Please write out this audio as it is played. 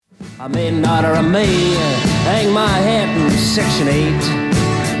I may not or I may hang my hat in Section 8.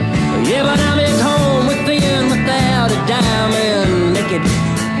 Yeah, but I'm at home within, without a dime and naked.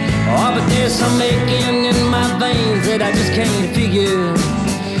 Oh, but there's some aching in my veins that I just can't figure.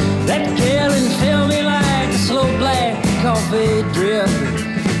 That killing filled me like a slow black coffee drip.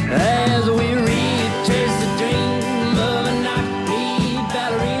 As we retrace the dream of a knock-knee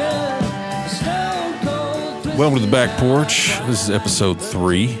ballerina, stone cold. Welcome to the Back Porch. This is episode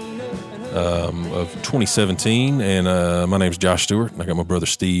 3 of 2017, and my name's Josh Stewart. I got my brother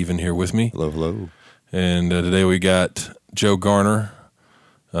Steve in here with me. Hello, hello. And today we got Joe Garner,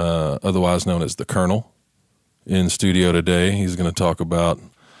 otherwise known as the Colonel, in studio today. He's going to talk about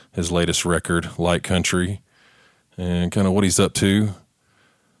his latest record, Light Country, and kind of what he's up to.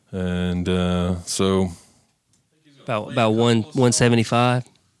 And so about 175.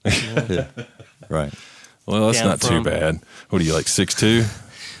 Yeah, right. Well, that's Down not too from- bad. What are you, like 6'2"?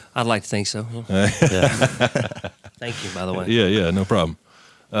 I'd like to think so. Yeah. Thank you, by the way. Yeah, no problem.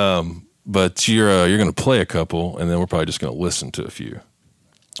 But you're going to play a couple, and then we're probably just going to listen to a few.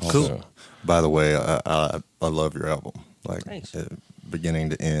 Cool. So, By the way, I love your album. Like Thanks.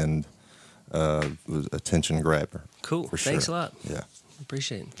 Beginning to end, was attention grabber. Cool. For Thanks sure. a lot. Yeah.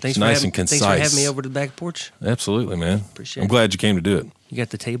 Appreciate it. Thanks nice and Thanks for concise. having me over to the back porch. absolutely, man. Appreciate I'm it. glad you came to do it. You got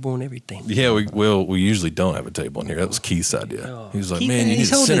the table and everything. Yeah, we usually don't have a table in here. That was Keith's idea. He was like, man, you need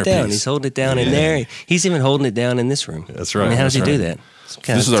he's a holding it centerpiece. down. He's holding it down in there. He's even holding it down in this room. That's right, I mean, how does he that's do right. that? It's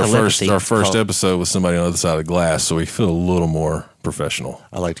kind This of is telepathy. our first episode with somebody on the other side of the glass, so we feel a little more professional.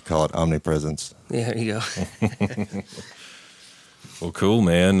 I like to call it omnipresence. Yeah, there you go. Well, cool,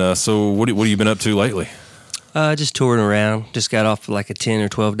 man. So what have you been up to lately? Just touring around. Just got off like a 10 or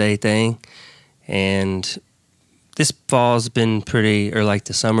 12 day thing, and this fall's been pretty, or like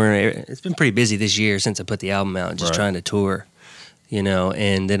the summer, it's been pretty busy this year since I put the album out. Just Right. trying to tour,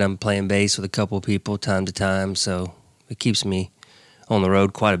 and then I'm playing bass with a couple of people time to time, so it keeps me on the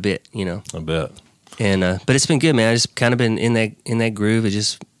road quite a bit, I bet. And but it's been good, man. I just kind of been in that groove of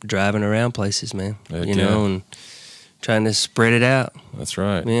just driving around places, man. Heck you yeah. know, and trying to spread it out. That's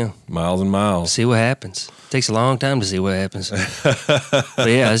right. Yeah. Miles and miles. See what happens. Takes a long time to see what happens. But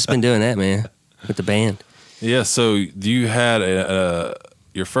yeah, I've just been doing that, man, with the band. Yeah, so you had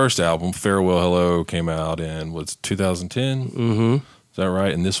your first album, Farewell Hello, came out in, was 2010? Mm-hmm. Is that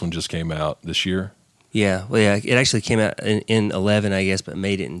right? And this one just came out this year? Yeah, well, yeah, it actually came out in 11, I guess, but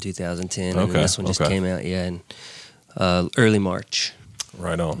made it in 2010. And Okay, then this one just okay. came out, in early March.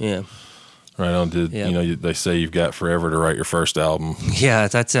 Right on. Yeah. Right on. Yeah. They say you've got forever to write your first album. Yeah,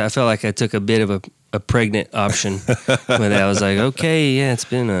 I felt like I took a bit of a pregnant option when I was like, okay, yeah, it's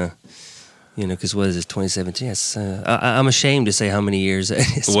been because what is this, 2017? Yes, I'm ashamed to say how many years that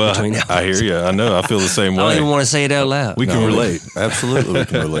is Well, between albums. I hear you. I know. I feel the same I don't way. even want to say it out loud. We can relate. Absolutely, we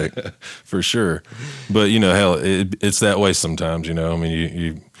can relate. For sure. But, hell, it's that way sometimes, I mean,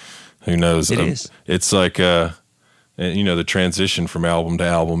 you who knows? It is. It's like, the transition from album to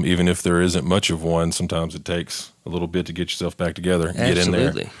album, even if there isn't much of one, sometimes it takes a little bit to get yourself back together, get in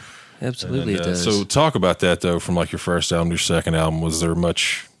there. Absolutely, And, it does. So talk about that, though, from like your first album to your second album. Was there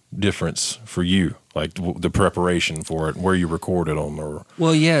much difference for you, like the preparation for it, where you recorded them? Or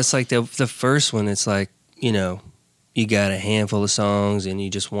Well, yeah, it's like the first one. It's like you got a handful of songs and you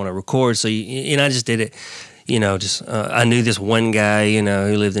just want to record. So I just did it. I knew this one guy,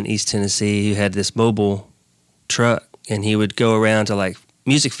 who lived in East Tennessee, who had this mobile truck, and he would go around to like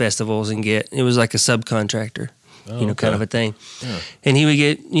music festivals and it was like a subcontractor, kind of a thing. Yeah. And he would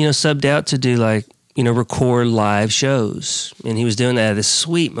get subbed out to do like record live shows, and he was doing that at this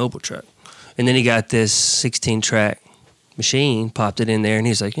sweet mobile truck. And then he got this 16-track machine, popped it in there, and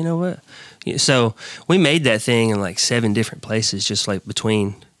he's like, you know what? So we made that thing in like 7 different places, just like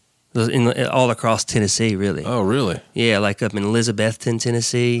all across Tennessee, really. Oh, really? Yeah, like up in Elizabethton,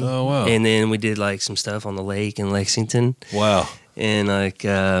 Tennessee. Oh, wow. And then we did like some stuff on the lake in Lexington, Wow. and like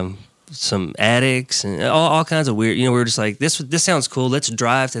some attics and all kinds of weird. We were just like, this sounds cool. Let's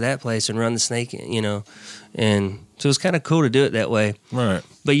drive to that place and run the snake, And so it was kind of cool to do it that way. Right.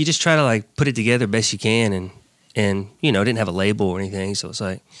 But you just try to like put it together best you can, and didn't have a label or anything, so it's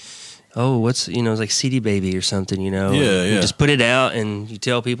like, oh, it's like CD Baby or something, Yeah, You yeah. just put it out and you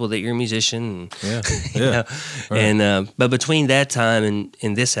tell people that you're a musician. Yeah. You Yeah. know? Right. And but between that time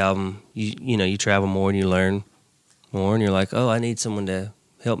and this album, you travel more and you learn more, and you're like, oh, I need someone to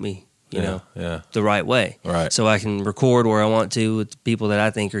help me, Yeah. the right way, Right. so I can record where I want to with people that I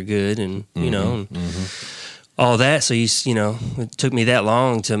think are good, and and all that. So it took me that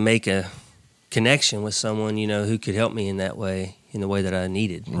long to make a connection with someone who could help me in that way, in the way that I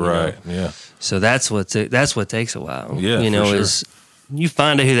needed. Right. Yeah. So that's what takes a while. Yeah, for sure. Is you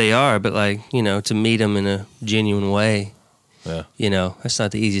find out who they are, but like, you know, to meet them in a genuine way, Yeah. you know, that's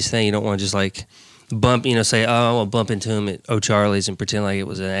not the easiest thing. You don't want to just like bump, you know, say, oh, I want to bump into him at O'Charlie's and pretend like it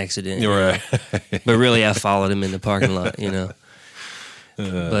was an accident. You're right. But really, I followed him in the parking lot, you know.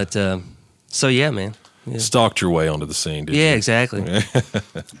 But so yeah, man. Yeah. Stalked your way onto the scene, did Yeah, you? exactly.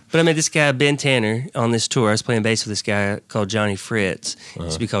 But I met this guy, Ben Tanner, on this tour. I was playing bass with this guy called Johnny Fritz. He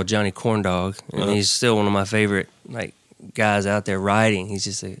used to be called Johnny Corndog. And he's still one of my favorite like guys out there writing. He's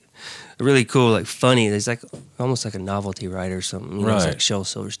just a really cool, like funny. He's like almost like a novelty writer or something. You know, he's Right. like Shel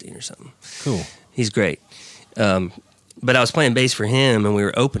Silverstein or something. Cool. He's great. But I was playing bass for him, and we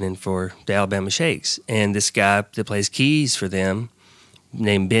were opening for the Alabama Shakes. And this guy that plays keys for them,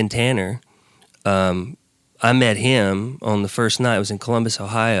 named Ben Tanner, I met him on the first night. It was in Columbus,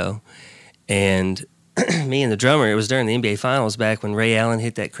 Ohio. And me and the drummer, it was during the NBA Finals back when Ray Allen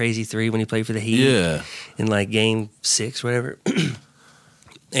hit that crazy three when he played for the Heat. Yeah. In like game 6, whatever.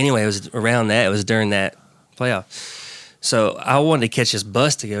 Anyway, it was around that. It was during that playoff. So I wanted to catch this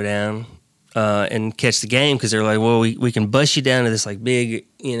bus to go down and catch the game because they were like, well, we can bus you down to this like big,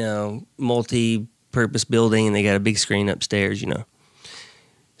 you know, multi-purpose building, and they got a big screen upstairs, you know.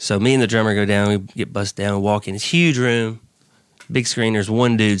 So me and the drummer go down, we get bussed down, we walk in this huge room, big screen. There's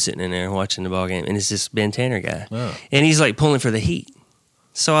one dude sitting in there watching the ball game, and it's this Ben Tanner guy. Oh. And he's like pulling for the Heat.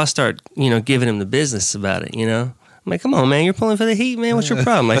 So I start, you know, giving him the business about it, you know. I'm like, come on, man, you're pulling for the Heat, man. What's your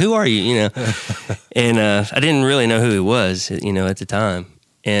problem? Like, who are you, you know? And I didn't really know who he was, you know, at the time.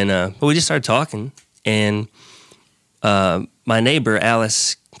 And but we just started talking. And my neighbor,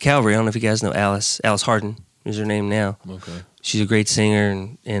 Alice Calvary, I don't know if you guys know Alice Harden is her name now. Okay. She's a great singer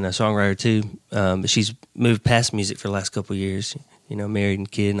and a songwriter too. But she's moved past music for the last couple of years, you know, married and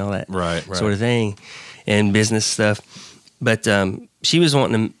kid and all that Right. sort of thing, and business stuff. But she was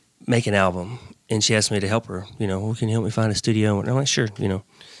wanting to make an album, and she asked me to help her. You know, well, can you help me find a studio? And I'm like, sure, you know.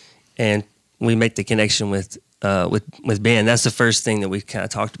 And we make the connection with Ben. That's the first thing that we kind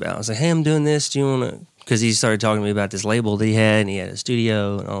of talked about. I was like, hey, I'm doing this. Do you want to? Because he started talking to me about this label that he had, and he had a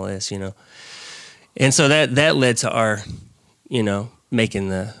studio and all this, you know. And so that led to our, you know, making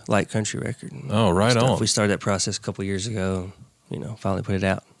the light country record. Oh, right stuff. on. We started that process a couple years ago. You know, finally put it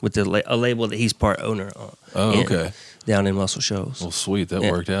out with a label that he's part owner on. Oh, okay. Down in Muscle Shoals. Well, sweet. That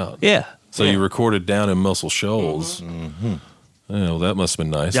Yeah. worked out. Yeah. So yeah. you recorded down in Muscle Shoals. Mm-hmm. Yeah, well, that must have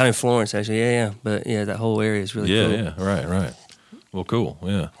been nice. Down in Florence, actually. Yeah. But yeah, that whole area is really yeah, cool. yeah. Right. Well, cool.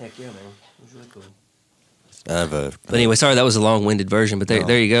 Yeah. Heck yeah, man. It was really cool. I have a But anyway, sorry, that was a long-winded version. But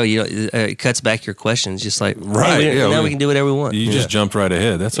there you go. You know, it cuts back your questions, just like Right, hey, yeah, now we can do whatever we want. You just jumped right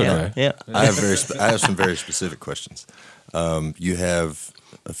ahead. That's all yeah, right. yeah. I have some very specific questions. You have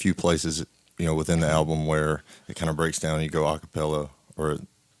a few places, you know, within the album where it kind of breaks down and you go a cappella, or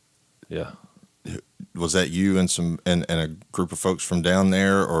Yeah. was that you and a group of folks from down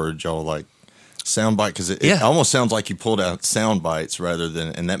there, or did y'all like sound bite? Because it Yeah. almost sounds like you pulled out sound bites rather than,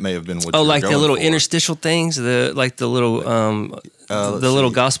 and that may have been what. Oh, you were like the going little for. interstitial things, the little let's the little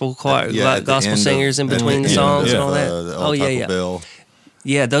see. gospel choir, Yeah, at the gospel end of- singers in at the between the end songs of, and all that. the Oh El yeah, Taco yeah, Bell.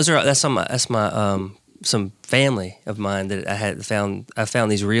 yeah. That's my some family of mine that I had found. I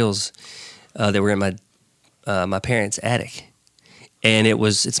found these reels that were in my parents' attic, and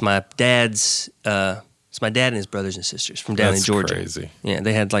it's my dad's. It's my dad and his brothers and sisters from down That's in Georgia. crazy. Yeah,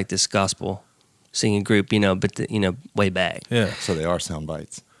 they had like this gospel singing group, you know, but way back. Yeah. So they are sound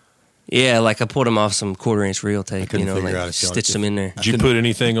bites. Yeah, like I pulled them off some 1/4-inch reel tape, couldn't you know, figure like out if y'all stitched them in there. Did you put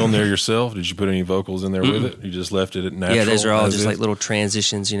anything on there yourself? Did you put any vocals in there with it? You just left it at natural? Yeah, those are all as just is? like little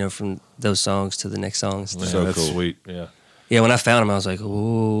transitions, you know, from those songs to the next songs. Yeah, So that's cool. sweet. Yeah. Yeah, when I found them, I was like,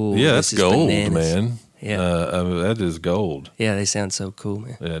 "Ooh, Yeah, this that's is gold, bananas." man. Yeah. That is gold. Yeah, they sound so cool,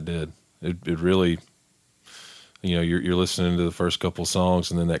 man. Yeah, it did. It really, you know, you're listening to the first couple songs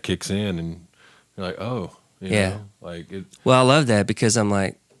and then that kicks in and you're like, oh, you Yeah. know, like it. Well, I love that because I'm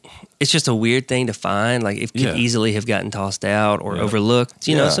like, it's just a weird thing to find. Like, it could Yeah. easily have gotten tossed out or Yeah. overlooked.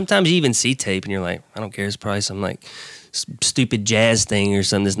 You know, Yeah. sometimes you even see tape and you're like, I don't care, it's probably some like stupid jazz thing or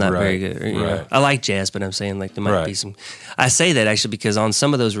something that's not very Right, good. Or, you know. right. I like jazz, but I'm saying like there might Right. be some. I say that actually because on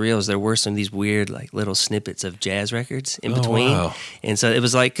some of those reels there were some of these weird like little snippets of jazz records in Oh, between, wow. and so it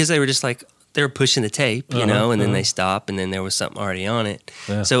was like because they were just like they were pushing the tape, you know, and then they stop, and then there was something already on it.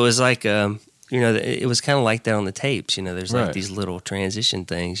 Yeah. So it was like. You know, it was kind of like that on the tapes. You know, there's like Right. these little transition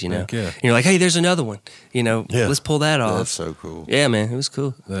things. You know, Heck yeah. and you're like, hey, there's another one. You know, Yeah. let's pull that off. That's so cool. Yeah, man, it was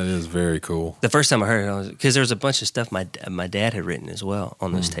cool. That is very cool. The first time I heard it, I was because there was a bunch of stuff my dad had written as well on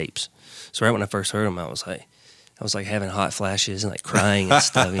Hmm. those tapes. So right when I first heard them, I was like having hot flashes and like crying and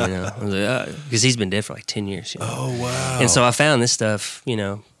stuff. You know, because he's been dead for like 10 years. You know? Oh, wow. And so I found this stuff, you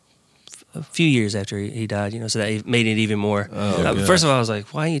know, a few years after he died, so that made it even more. First of all, I was like,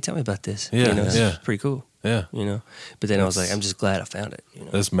 why didn't you tell me about this? Yeah, it's pretty cool. Yeah. But then I was like, I'm just glad I found it.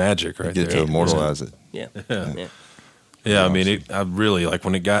 That's magic right there. You get to immortalize it. Yeah. Yeah, I mean, I really like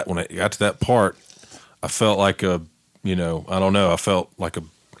when it got to that part, I felt like I felt like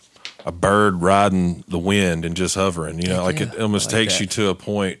a bird riding the wind and just hovering. It almost takes you to a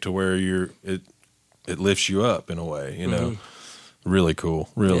point to where it lifts you up in a way. Really cool,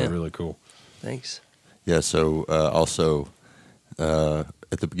 really cool. Thanks. Yeah. So also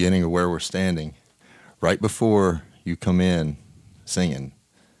at the beginning of Where We're Standing, right before you come in singing,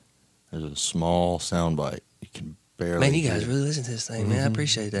 there's a small soundbite. You can barely. Man, you guys really listen to this thing, man. I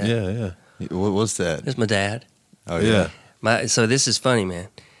appreciate that. Yeah. What was that? It's my dad. Oh Yeah. So this is funny, man.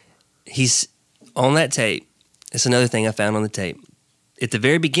 He's on that tape. It's another thing I found on the tape. At the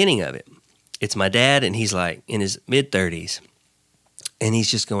very beginning of it, it's my dad, and he's like in his mid-30s, and he's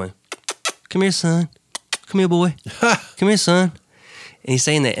just going, "Come here, son. Come here, boy. Come here, son." And he's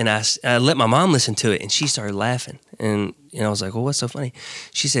saying that, and I let my mom listen to it, and she started laughing. And I was like, "Well, what's so funny?"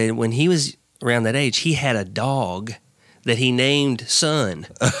 She said when he was around that age, he had a dog that he named Son.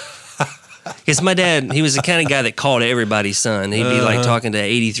 Because my dad, he was the kind of guy that called everybody son. He'd be like talking to an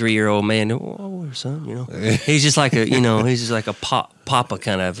 83-year-old man. "Oh, son," He's just like a papa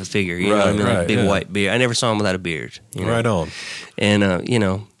kind of a figure. You know what I mean? Like a big white beard. I never saw him without a beard. Right on. And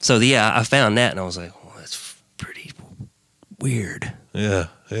so yeah, I found that, and I was like, "Well, that's pretty weird." Yeah.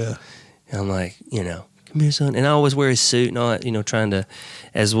 And I'm like, "Come here, son." And I always wear his suit and all that, trying to,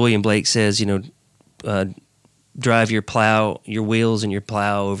 as William Blake says, drive your wheels and your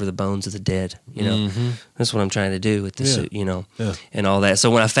plow over the bones of the dead. That's what I'm trying to do with the suit, and all that.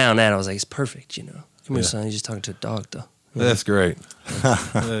 So when I found that, I was like, it's perfect. Come here, son. You're just talking to a dog, though. That's great.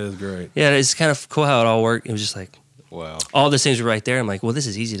 That is great. Yeah, it's kind of cool how it all worked. It was just like, wow, all those things were right there. I'm like, well, this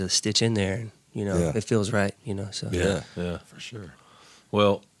is easy to stitch in there, and it feels right. So Yeah, for sure.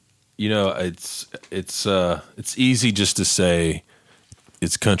 Well, it's easy just to say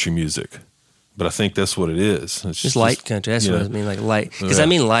it's country music. But I think that's what it is. It's just light country. That's what I mean, like light. Because I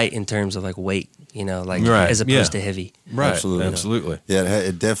mean light in terms of like weight, as opposed to heavy. Right, absolutely. Yeah,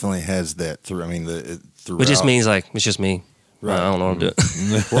 it definitely has that. Throughout. Which just means it's just me. Right. I don't know what I'm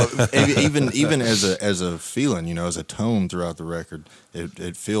doing. Well, even as a feeling, as a tone throughout the record,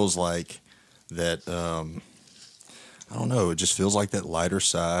 it feels like that. I don't know. It just feels like that lighter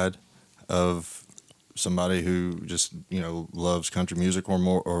side of somebody who just loves country music or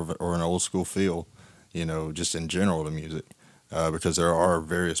more or an old school feel, just in general to music, because there are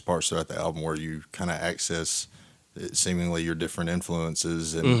various parts throughout the album where you kind of access seemingly your different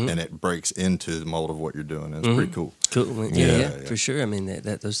influences and it breaks into the mold of what you're doing. It's pretty cool. Cool. Yeah, for sure. I mean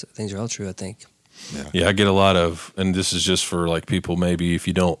that those things are all true, I think. Yeah, I get a lot of, and this is just for like people maybe if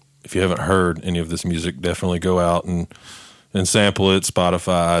you haven't heard any of this music, definitely go out and sample it,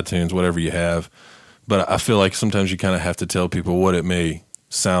 Spotify, iTunes, whatever you have. But I feel like sometimes you kind of have to tell people what it may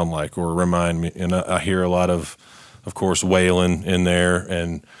sound like or remind me. And I hear a lot of course, Waylon in there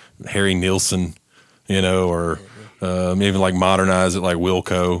and Harry Nilsson, or even like modernize it like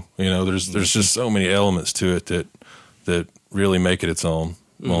Wilco. There's just so many elements to it that really make it its own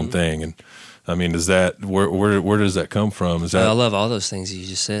thing. And I mean, does that where does that come from? Is that I love all those things you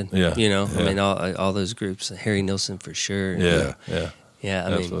just said. Yeah, I mean, all those groups, Harry Nilsson for sure. Yeah. I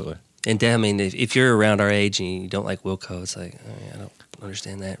absolutely. mean, if you're around our age and you don't like Wilco, it's like I don't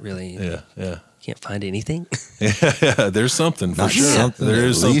understand that really. Yeah. You can't find anything. Yeah, there's something for sure. Something, there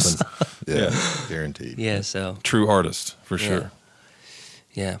is least. something. Yeah, guaranteed. Yeah, so true artist for sure.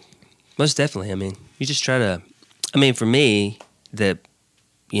 Yeah, most definitely. I mean, you just try to. I mean, for me, the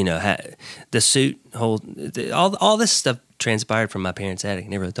suit all this stuff transpired from my parents' attic.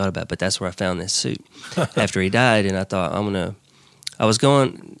 Never really thought about it, but that's where I found this suit after he died, and I thought I was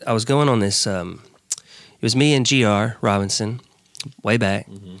going on this. It was me and GR Robinson, way back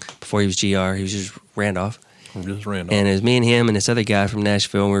before he was GR. He was just Randolph. And it was me and him and this other guy from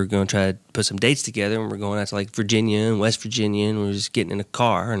Nashville. And we were going to try to put some dates together. And we were going out to like Virginia and West Virginia. And we were just getting in a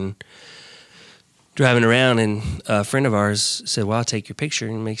car and driving around. And a friend of ours said, "Well, I'll take your picture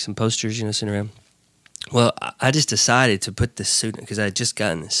and make some posters, sitting around." Well, I just decided to put this suit on because I had just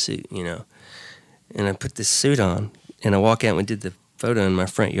gotten this suit, And I put this suit on. And I walk out and we did the photo in my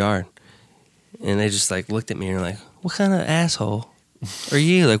front yard. And they just like looked at me and were like, "What kind of asshole are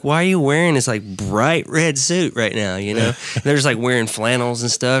you? Like, why are you wearing this like bright red suit right now?" They're just like wearing flannels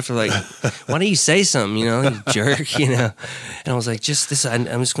and stuff. They're like, "Why don't you say something, you jerk?" And I was like, "Just this. I'm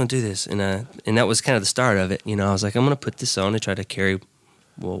just going to do this." And that was kind of the start of it. I was like, "I'm going to put this on and try to carry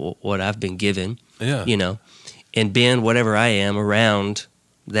what I've been given." Yeah. And bend whatever I am around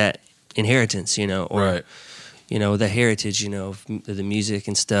that inheritance, or Right. The heritage, of the music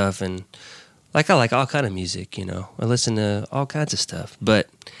and stuff. And I like all kind of music, I listen to all kinds of stuff, but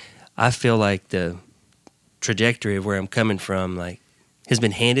I feel like the trajectory of where I'm coming from, has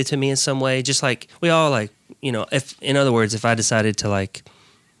been handed to me in some way. Just like we all in other words, if I decided to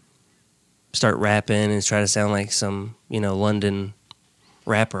start rapping and try to sound like some, London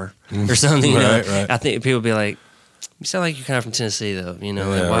rapper or something, Right. I think people would be like, you sound like you're kind of from Tennessee though,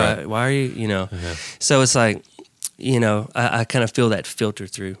 why are you, Yeah. So it's like, I kind of feel that filter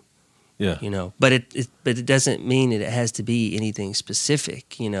through, Yeah. but it doesn't mean that it has to be anything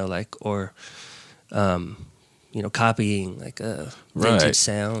specific, or, copying like a vintage Right.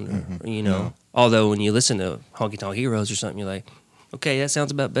 sound, or, although when you listen to Honky Tonk Heroes or something, you're like, okay, that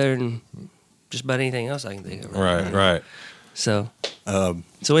sounds about better than just about anything else I can think of. Right. So,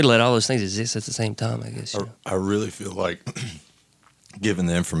 so we'd let all those things exist at the same time, I guess. I really feel like, given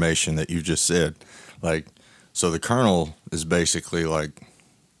the information that you just said, so the Colonel is basically like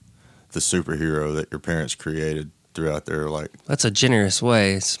the superhero that your parents created throughout their That's a generous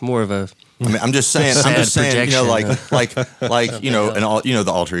way. It's more of a. I mean, I'm just saying, projection. and all,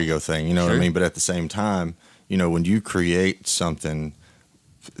 the alter ego thing, you know what I Sure. mean? But at the same time, when you create something,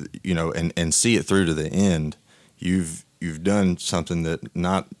 and see it through to the end, you've done something that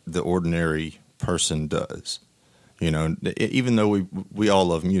not the ordinary person does. Even though we all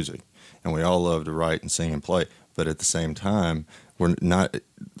love music and we all love to write and sing and play, but at the same time, we're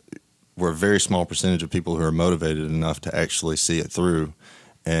a very small percentage of people who are motivated enough to actually see it through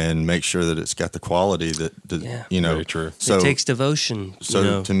and make sure that it's got the quality that Very true. So it takes devotion.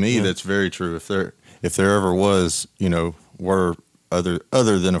 to me, that's very true. If there ever was, were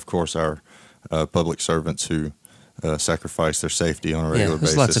other than of course our public servants who sacrifice their safety on a regular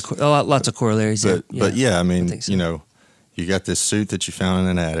there's basis. lots of corollaries. But yeah, I mean, think so. You got this suit that you found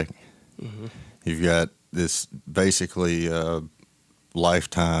in an attic. Mm-hmm. You've got this basically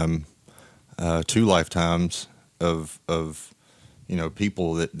lifetime, 2 lifetimes of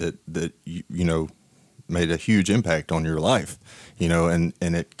people that made a huge impact on your life, and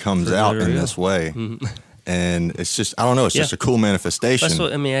it comes For out better or in ill. this way. Mhm. And it's just, I don't know, it's just a cool manifestation. That's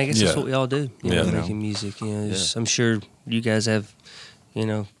what I mean. I guess Yeah. that's what we all do. Yeah. Making music. I'm sure you guys have,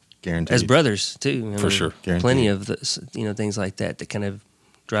 Guaranteed. as brothers too. For sure. Plenty Guaranteed. of things like that kind of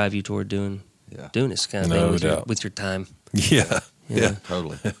drive you toward doing this kind of No thing doubt. with your time. Yeah. Yeah,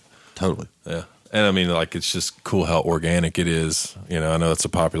 totally. Totally. Yeah. And I mean, it's just cool how organic it is. I know that's a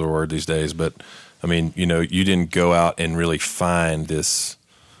popular word these days, but I mean, you didn't go out and really find this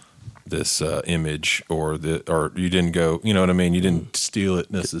image or you didn't go, you know what I mean? You didn't steal it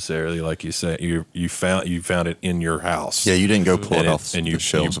necessarily, like you said. You found it in your house. Yeah, you didn't go pull it off and the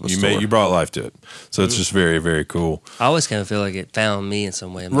shelves of a you store. you brought life to it. So it's just very, very cool. I always kind of feel like it found me in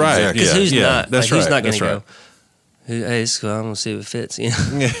some way. Right, Because yeah, who's yeah, not? that's Who's right, not going that's to right. go? Hey, it's cool. I'm going to see if it fits.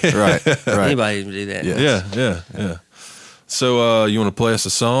 Right. Anybody can do that. Yeah. Yeah. So you want to play us a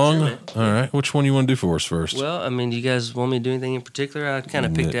song? Sure, man. All right. Which one you want to do for us first? Well, I mean, do you guys want me to do anything in particular? I kind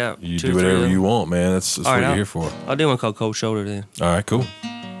of picked out You 2 do or 3 whatever of them. you want, man. That's All what right, you're I'll- here for. I'll do one called Cold Shoulder then. All right, cool.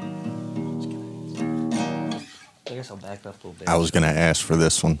 I guess I'll back up a little bit. I was going to ask for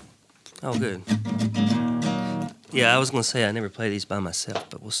this one. Oh, good. Yeah, I was going to say I never play these by myself,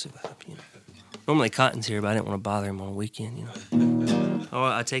 but we'll see what happens. Normally Cotton's here, but I didn't want to bother him on a weekend, Oh,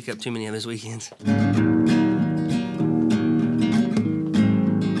 I take up too many of his weekends.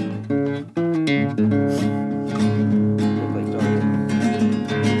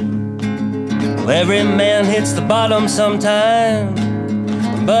 Well, every man hits the bottom sometime,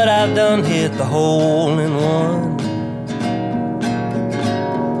 but I've done hit the hole in one.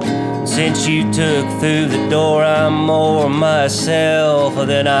 Since you took through the door, I'm more myself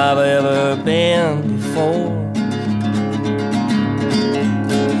than I've ever been before.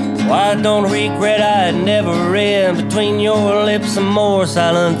 So I don't regret I never read between your lips a more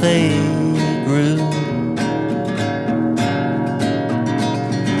silent they grew.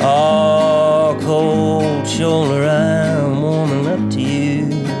 Oh, cold shoulder, I'm warming up to you.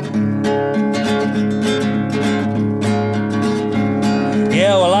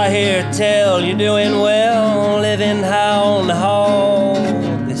 Yeah, well, I hear tell you're doing well, living high on the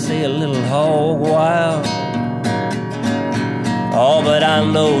hog. They say a little hog wild. Oh, but I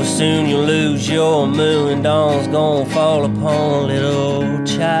know soon you'll lose your moon and dawn's gonna fall upon a little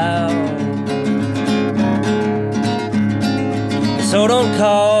child. So don't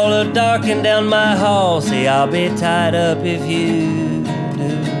call or darken down my hall. Say I'll be tied up if you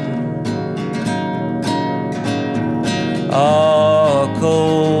do. Oh,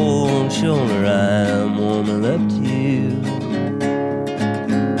 cold shoulder, I'm warming up to you.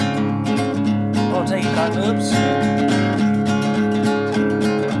 Oops.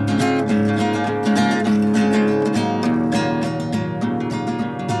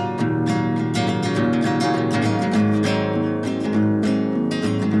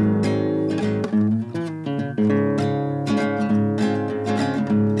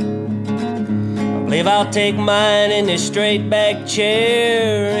 Believe I'll take mine in this straight back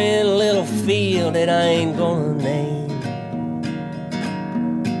chair in a little field that I ain't gonna name.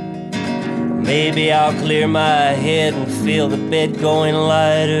 Maybe I'll clear my head and feel the bed going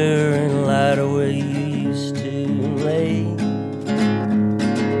lighter and lighter where you used to lay.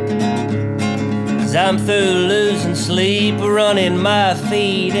 'Cause I'm through losing sleep, running my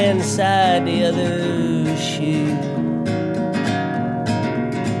feet inside the other shoe.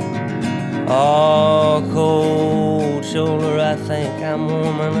 Oh, cold shoulder, I think I'm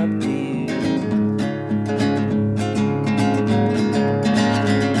warming up to you.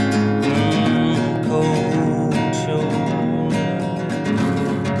 Cold shoulder,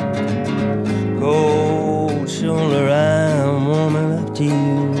 cold shoulder, I'm warming up to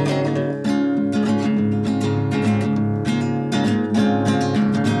you.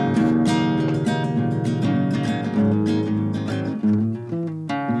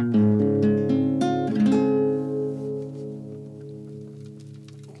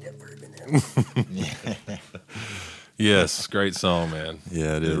 Yes, great song, man.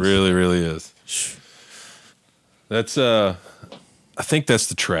 Yeah, it is. It really, really is. That's I think that's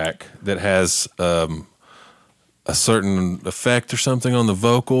the track that has a certain effect or something on the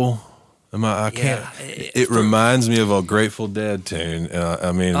vocal. I can't. It reminds me of a Grateful Dead tune.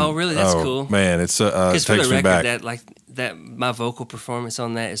 I mean, Oh, really? That's cool. Man, it's Because for takes the me record, back. that my vocal performance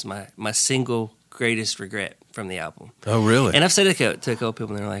on that is my single greatest regret from the album. Oh, really? And I've said it to a couple people,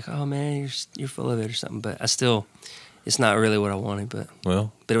 and they're like, "Oh man, you're full of it" or something. But I still, it's not really what I wanted. But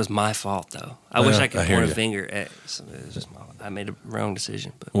it was my fault though. I wish I could hear point a you. finger at. It was just I made a wrong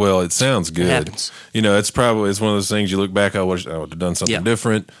decision. But Well, it sounds good. happens. You know, it's one of those things you look back. I would have done something Yeah.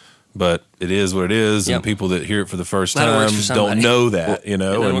 different, but it is what it is. Yep. And people that hear it for the first Glad it works time for don't somebody. know that. You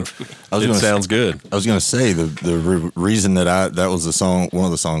know, It doesn't and work for me. it sounds good. I was going to say the reason that was the song, one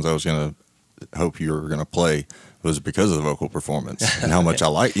of the songs I was going to hope you were going to play was because of the vocal performance and how much I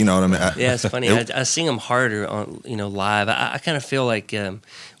like. You know what I mean? Yeah, it's funny. I sing them harder on live. I kind of feel like when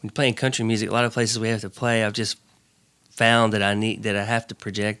you're playing country music, a lot of places we have to play. I've just found that I have to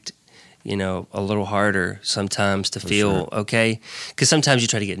project, a little harder sometimes to feel okay. Because sometimes you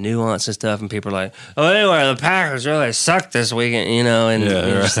try to get nuance and stuff, and people are like, "Oh, anyway, the Packers really sucked this weekend," and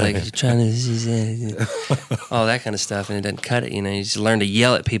you're just like you're trying to all that kind of stuff, and it doesn't cut it. You just learn to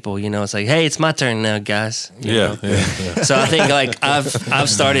yell at people. It's like, "Hey, it's my turn now, guys." you know? Yeah. So I think like I've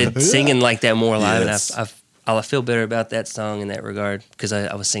started singing like that more live, Yes. and I feel better about that song in that regard because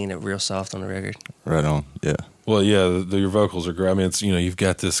I was singing it real soft on the record. Right on. Yeah. Well, yeah, your vocals are great. I mean, it's you've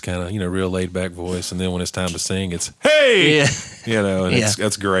got this kind of real laid back voice, and then when it's time to sing, it's hey, Yeah. and Yeah.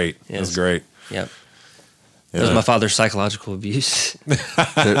 that's great. Yeah, That's it's- great. Yep. Yeah. That was my father's psychological abuse.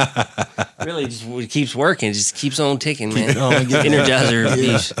 Really, it keeps working. It just keeps on ticking, man. Energizer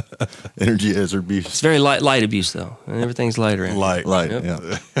abuse. Energy as her beef. It's very light abuse, though. And everything's light around. Light. Light. Yep.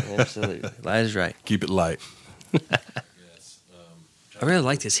 Yeah. Absolutely. Light is right. Keep it light. I really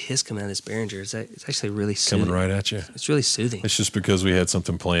like this hiss coming out of this Behringer. It's actually really soothing. Coming right at you. It's really soothing. It's just because we had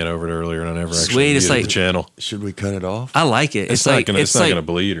something playing over it earlier, and I never actually Sweet, it's muted like- the channel. Should we cut it off? I like it. It's not gonna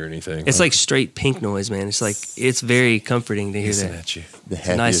bleed or anything. It's like straight Pink noise, man. It's very comforting to hear hissing that. at you.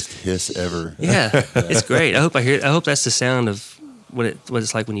 The a nice- happiest hiss ever. Yeah, it's great. I hope that's the sound of what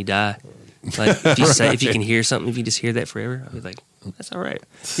it's like when you die. Like if you can hear something, if you just hear that forever, I'll be like, that's all right.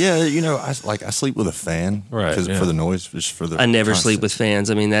 Yeah, I sleep with a fan, Right, yeah. For the noise, just for the. I never constant- sleep with fans.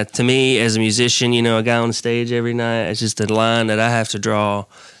 I mean, that to me as a musician, a guy on the stage every night, it's just a line that I have to draw.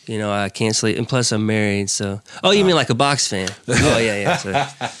 I can't sleep, and plus I'm married. So, you mean like a box fan? Oh yeah. So,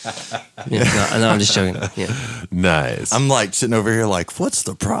 no, I'm just joking. Yeah, Nice. I'm like sitting over here, like, what's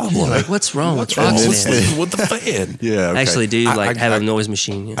the problem? like what's wrong with wrong box with fans? with the fan. Yeah, okay. I actually do I have a noise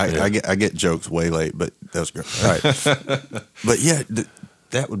machine. Yeah. I get jokes way late, but that was great. All right, but yeah,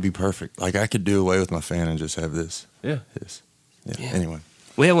 that would be perfect. Like I could do away with my fan and just have this. Yeah. This. Yeah. Yeah. Anyway,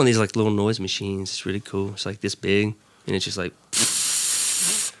 We have one of these like little noise machines. It's really cool. It's like this big, and it's just like,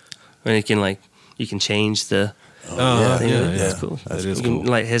 and it can you can change the Oh, thing. yeah, That's yeah. cool. That is you can,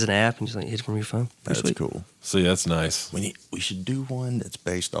 cool. has an app and just hit it from your phone. Pretty that's sweet. cool. See, that's nice. We should do one that's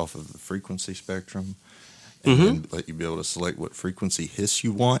based off of the frequency spectrum, and Mm-hmm. then let you be able to select what frequency hiss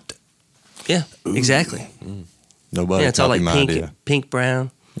you want. Yeah, exactly. Nobody. Yeah, it's all like copy my pink, idea. pink,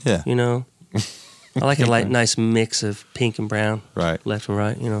 brown. Yeah. I like a nice mix of pink and brown, Right. left and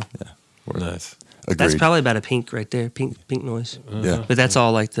right. Nice. That's probably about a pink right there, pink noise. Yeah. But that's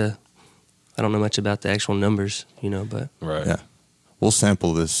all like I don't know much about the actual numbers, but. Right. Yeah. We'll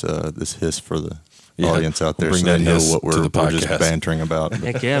sample this hiss for the Yeah. audience out there We'll so bring they that know hiss what to we're the just podcast. bantering about.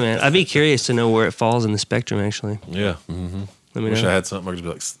 Heck yeah, man. I'd be curious to know where it falls in the spectrum, actually. Yeah. Mm-hmm. Let me Wish know. I had something I could be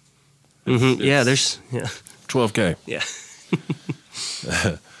like, Yeah, there's, yeah. 12K. Yeah.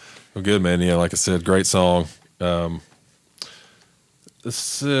 Well, good, man. Yeah, like I said, great song.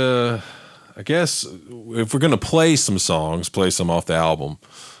 This, I guess, if we're going to play some songs, play some off the album,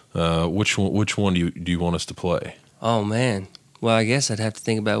 which one do you want us to play? Oh, man. Well, I guess I'd have to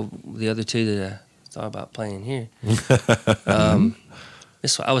think about the other two that I thought about playing here. I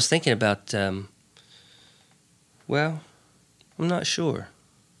was thinking about, well, I'm not sure.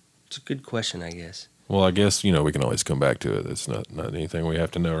 It's a good question, I guess. Well, I guess, we can always come back to it. It's not anything we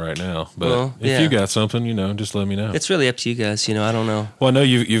have to know right now. But Well, if yeah. you got something, just let me know. It's really up to you guys. I don't know. Well, I know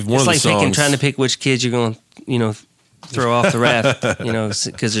you've one It's of like the songs. trying to pick which kids you're going to, throw off the raft,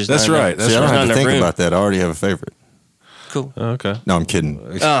 because there's That's not right. Enough, That's See, I don't there's not have to enough think room. about that. I already have a favorite. Cool. Oh, okay. No, I'm kidding.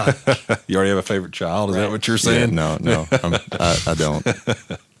 You already have a favorite child? Is that what you're Yeah, saying? no, I don't. You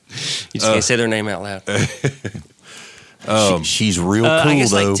just can't say their name out loud. She's real cool, I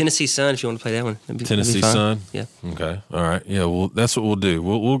guess though. like Tennessee Sun, if you want to play that one. That'd be Tennessee fine. Sun? Yeah. Okay. All right. Yeah, well, that's what we'll do.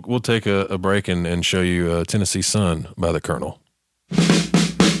 We'll take a break and show you Tennessee Sun by the Colonel.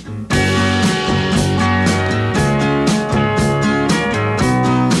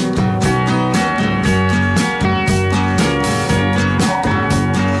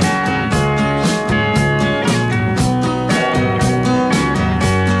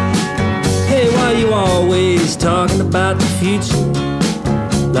 Hey, why you always talking about the future?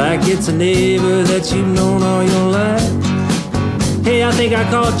 Like it's a neighbor that you've known all your life. Hey, I think I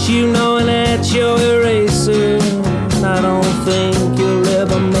caught you knowing that you're eraser, and I don't think you'll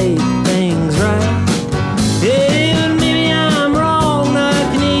ever make things right. Hey, but maybe I'm wrong. I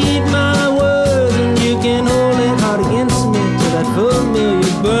can eat my words, and you can hold it hard against me till that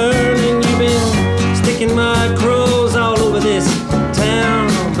familiar burn. And you've been sticking my crows all over this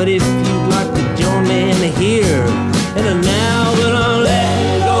town. But if you'd like to join me in here and a now, but I'll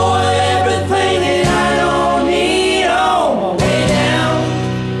let go of everything that I don't need on my way down.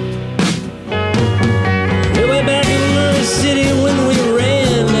 Way back in Murray City when we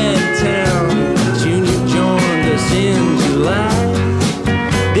ran that town, Junior joined us in July.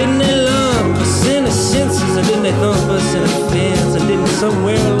 Didn't they love us in the senses, or didn't they thump us in the fence, or didn't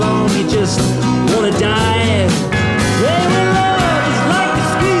somewhere along you just want to die? Well, love is like the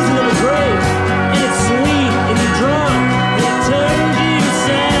squeezing of a grape, and it's sweet and you're drunk and it turns you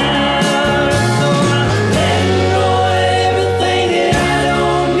sour. So I'm letting go of everything that I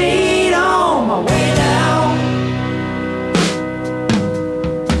don't need on my way down.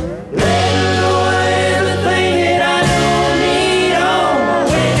 Letting go of everything that I don't need on my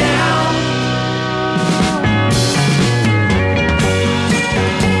way down.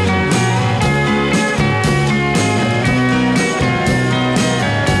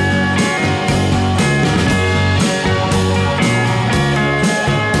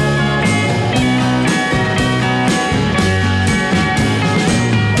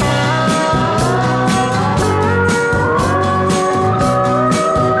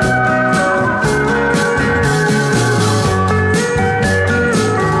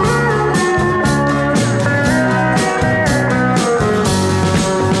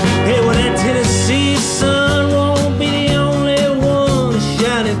 Hey, well, that Tennessee sun won't be the only one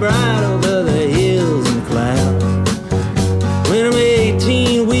shining bright over the hills and clouds. When I'm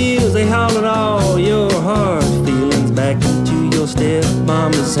 18 wheels, they haul all your hard feelings back into your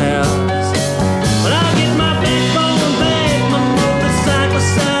stepmama's house. Well, I'll get my backbone back, my motorcycle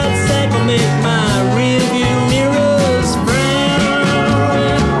side sack will make my rearview mirrors frown.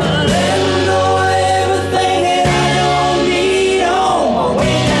 Letting go of everything that I don't need on my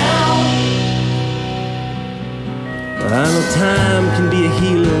way down. I know time can be a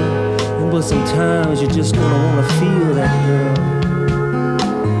healer, but sometimes you're just gonna wanna feel that girl.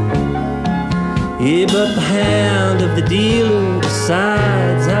 Yeah, but the hand of the dealer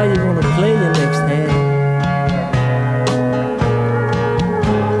decides how you wanna play your next hand.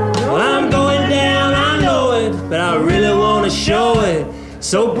 Well, I'm going down, I know it, but I really wanna show it.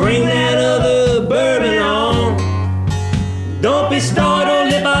 So bring that other bourbon on. Don't be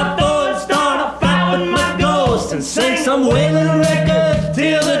startled if I throw it, start a fight with my ghost and sing some wailing record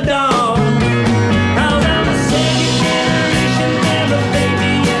till the dawn. 'Cause I'm a second generation never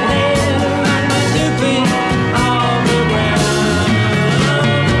baby in hell, like my 2 feet off the ground.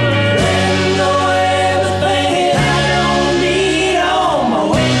 Letting go of everything that I don't need on my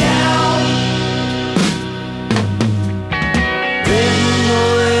way down.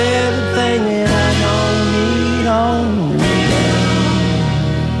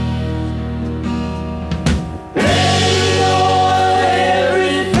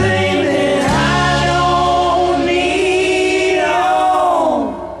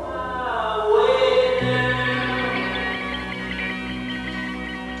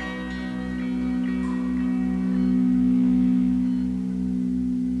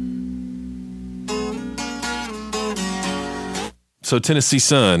 So Tennessee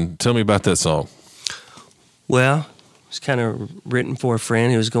Sun, tell me about that song. Well, it's kind of written for a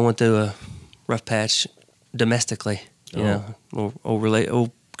friend who was going through a rough patch domestically. You know,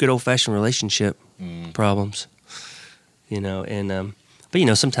 good old fashioned relationship problems. You know, and but you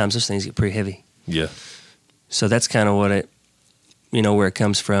know, sometimes those things get pretty heavy. Yeah. So that's kind of what it, you know, where it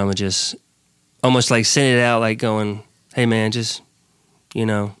comes from. It just almost like sending it out, like going, "Hey man, just, you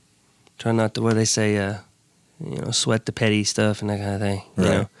know, try not to, what they say, you know, sweat the petty stuff and that kind of thing." You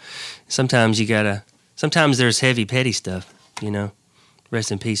know, sometimes sometimes there's heavy petty stuff. You know,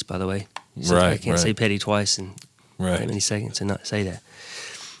 rest in peace, by the way. So I can't say petty twice in that many seconds and not say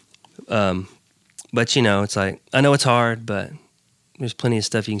that. But you know, it's like, I know it's hard, but there's plenty of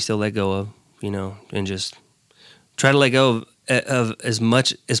stuff you can still let go of. You know, and just try to let go of as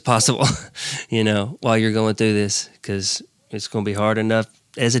much as possible, you know, while you're going through this, because it's going to be hard enough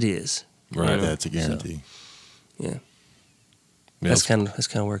as it is. Right. You know? That's a guarantee. So, yeah. Yeah, That's kind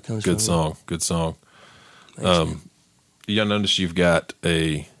of where it comes from. Good song. You notice you've got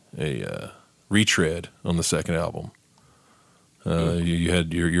a retread on the second album. You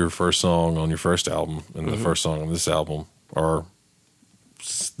had your first song on your first album and the first song on this album are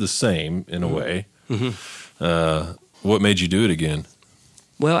the same in a way. What made you do it again?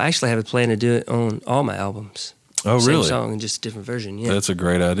 Well, actually, I have a plan to do it on all my albums. Oh, Same really? song and just a different version. Yeah, That's a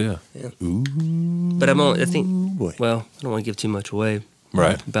great idea. Yeah. Ooh, But I think. boy. Well, I don't want to give too much away.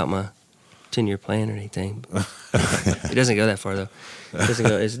 Right. About my 10-year plan or anything. It doesn't go that far though.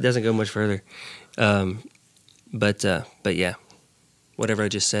 It doesn't go much further. But yeah, whatever I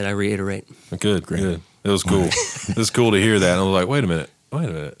just said, I reiterate. Good. It was cool. It was cool to hear that. And I was like, wait a minute.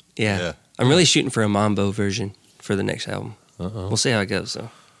 Yeah. I'm really shooting for a mambo version for the next album. We'll see how it goes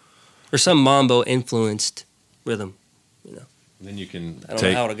though. Or some mambo influenced rhythm, you know. Then you can I don't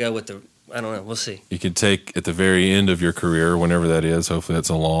know how it'll go with I don't know. We'll see. You can take at the very end of your career, whenever that is. Hopefully, that's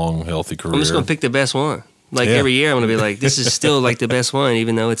a long, healthy career. I'm just gonna pick the best one. Like every year, I'm gonna be like, this is still like the best one,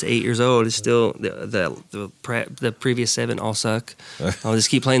 even though it's 8 years old. It's still the previous 7 all suck. I'll just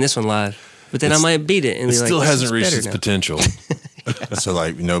keep playing this one live, but then I might beat it and It be like, still this hasn't is reached better its now. potential. So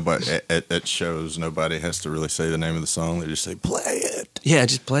like nobody at shows, nobody has to really say the name of the song. They just say play it. Yeah,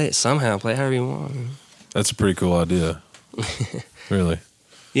 just play it somehow. Play it however you want. That's a pretty cool idea. Really.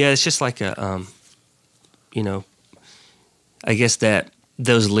 Yeah, it's just like a, you know, I guess that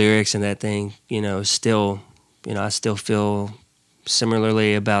those lyrics and that thing, you know, still, you know, I still feel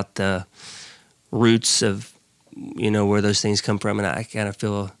similarly about the roots of, you know, where those things come from, and I kind of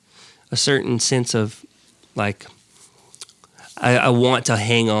feel a certain sense of like I want to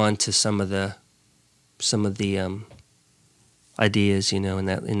hang on to some of the ideas, you know, in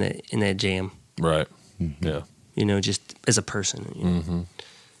that jam. Right. Mm-hmm. Yeah. You know, just as a person. You know? Mm-hmm.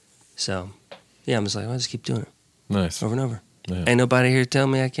 So, yeah, I'm just like, I'll just keep doing it Nice. over and over. Yeah. Ain't nobody here to tell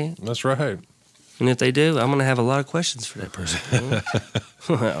me I can't. That's right. And if they do, I'm going to have a lot of questions for that person.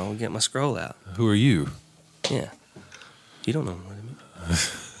 You know? I'll get my scroll out. Who are you? Yeah. You don't know what I mean.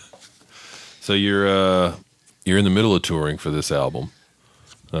 So you're in the middle of touring for this album.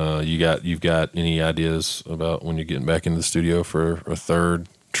 You've got any ideas about when you're getting back into the studio for a third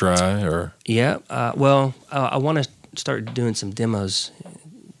try or? Yeah. Well, I want to start doing some demos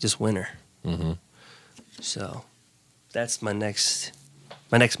this winter. Mm-hmm. So that's my next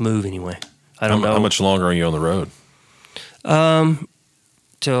move anyway. I don't know How much longer are you on the road?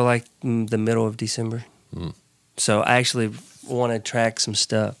 Till like the middle of December. Mm. So I actually want to track some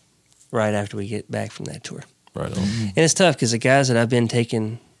stuff right after we get back from that tour. Right on. And it's tough because the guys that I've been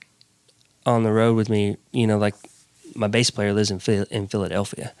taking on the road with me, you know, like my bass player lives in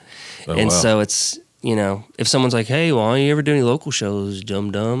Philadelphia. Oh, and wow. so it's, you know, if someone's like, hey, well, you ever do any local shows,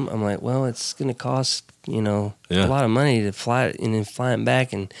 dumb? I'm like, well, it's going to cost, you know, Yeah. a lot of money to fly it and then fly him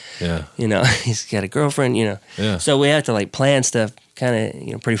back. And, Yeah. you know, he's got a girlfriend, you know. Yeah. So we have to like plan stuff kind of,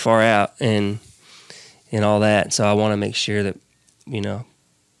 you know, pretty far out and all that. So I want to make sure that, you know,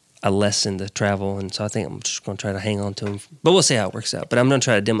 I lessen the travel. And so I think I'm just going to try to hang on to him. But we'll see how it works out. But I'm going to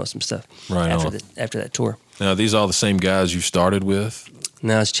try to demo some stuff Right on. after that tour. Now, are these all the same guys you started with?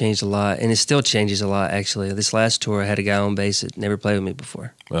 Now it's changed a lot, and it still changes a lot, actually. This last tour, I had a guy on bass that never played with me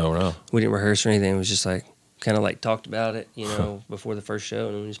before. Oh, wow. We didn't rehearse or anything. It was just like, kind of like talked about it, you know, before the first show,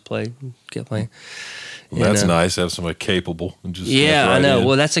 and then we just played, kept playing. Well, that's And, nice to have somebody capable. And just yeah, jump right I know. in.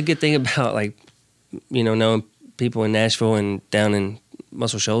 Well, that's a good thing about, like, you know, knowing people in Nashville and down in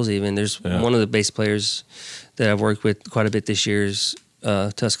Muscle Shoals even. There's one of the bass players that I've worked with quite a bit this year is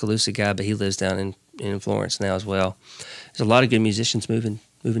a Tuscaloosa guy, but he lives down in Florence now as well. There's a lot of good musicians moving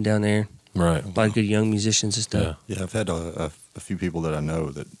down there. Right. A lot of good young musicians and stuff. Yeah. Yeah, I've had a few people that I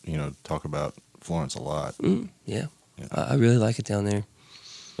know that, you know, talk about Florence a lot. Yeah. I really like it down there.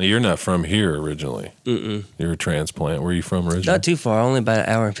 Now, you're not from here originally. Mm-mm. You're a transplant. Where are you from originally? Not too far, only about an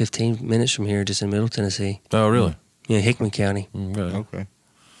hour and 15 minutes from here, just in Middle Tennessee. Oh, really? Yeah, Hickman County. Okay. Okay.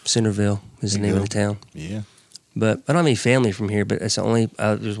 Centerville is the name of the town. Yeah. But I don't have any family from here, but it's only,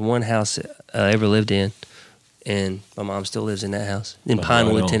 there's one house I ever lived in, and my mom still lives in that house in Oh,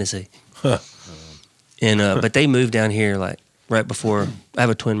 Pinewood, right on. Tennessee. And but they moved down here like right before, I have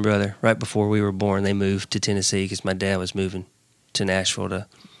a twin brother, right before we were born, they moved to Tennessee because my dad was moving to Nashville to,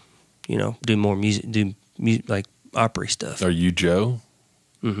 do more music, like Opry stuff. Are you Joe?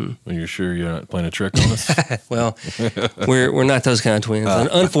 Mm-hmm. Are you sure you're not playing a trick on us? Well, we're not those kind of twins,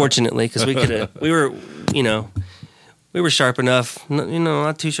 unfortunately, because we were sharp enough,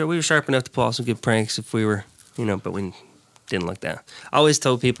 not too sharp. We were sharp enough to pull off some good pranks if we were, but we didn't look that. I always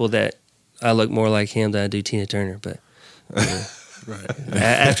told people that I look more like him than I do Tina Turner, but Right.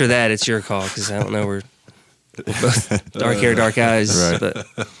 after that, it's your call because I don't know, we're both dark hair, dark eyes, Right.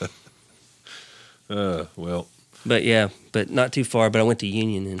 Well, but yeah, but not too far. But I went to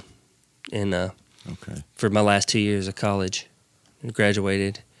Union and Okay. for my last 2 years of college, and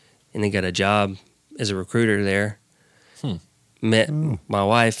graduated, and then got a job as a recruiter there. Met my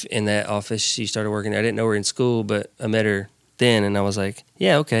wife in that office. She started working there. I didn't know her in school, but I met her then, and I was like,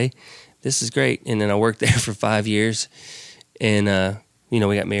 yeah, okay, this is great. And then I worked there for 5 years, and we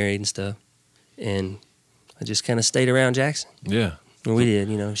got married and stuff, and I just kind of stayed around Jackson. yeah. And we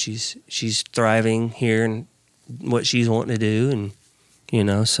did. She's thriving here and what she's wanting to do,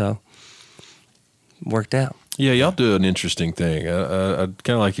 and so worked out. Yeah, y'all do an interesting thing. I'd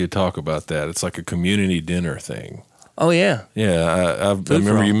kind of like you to talk about that. It's like a community dinner thing. Oh yeah, Yeah, I for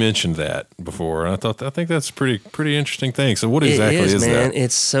remember all. you mentioned that before, and I think that's a pretty interesting thing. So, what exactly it is man. that?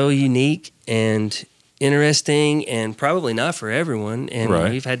 It's so unique and interesting, and probably not for everyone. And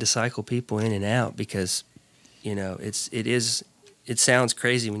Right. we've had to cycle people in and out because, it sounds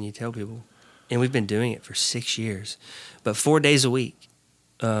crazy when you tell people, and we've been doing it for 6 years, but 4 days a week,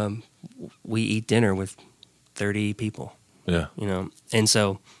 we eat dinner with 30 people. Yeah, And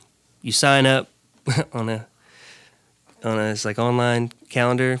so you sign up on a it's like online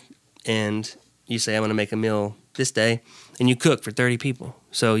calendar, and you say, I'm going to make a meal this day, and you cook for 30 people.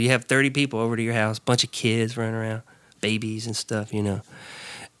 So you have 30 people over to your house, bunch of kids running around, babies and stuff,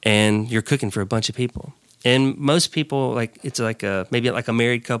 and you're cooking for a bunch of people. And most people, like, it's like maybe like a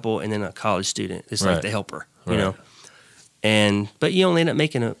married couple and then a college student. It's Right. like the helper, Right. But you only end up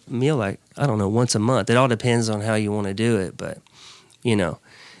making a meal like, I don't know, once a month. It all depends on how you want to do it. But,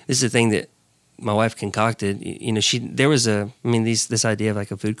 this is the thing that my wife concocted. This idea of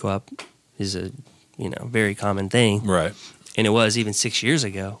like a food co-op is a, very common thing. right. And it was even 6 years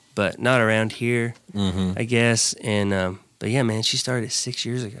ago, but not around here, I guess. And, but yeah, man, she started 6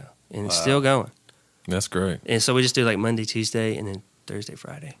 years ago and it's still going. That's great. And so we just do like Monday, Tuesday, and then Thursday,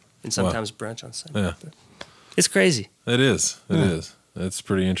 Friday. And sometimes brunch on Sunday. Yeah. But it's crazy. It is. It is. It's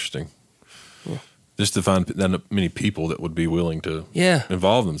pretty interesting. Yeah. Just to find that many people that would be willing to Yeah.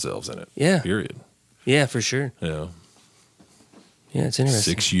 involve themselves in it. Yeah. Period. Yeah, for sure. Yeah. Yeah, it's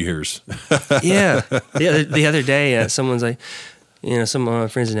interesting. 6 years. Yeah. The other day, someone's like, some of my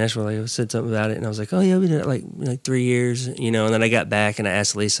friends in Nashville said something about it, and I was like, oh, yeah, we did it like 3 years, and then I got back and I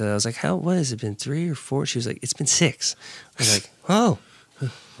asked Lisa, I was like, what has it been, 3 or 4? She was like, it's been 6. I was like, oh,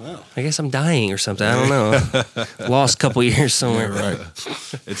 Wow. I guess I'm dying or something. I don't know. Lost a couple years somewhere. Right.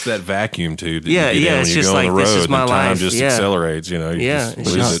 It's that vacuum tube that Yeah, you get yeah, in when it's you just go on like, the this road is my and time life. just Yeah. accelerates, You Yeah, just it's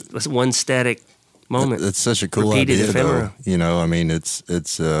lose just it. it's one static moment. It's such a cool Repeated idea, ephemera. though. I mean, it's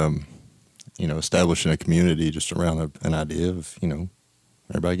establishing a community just around an idea of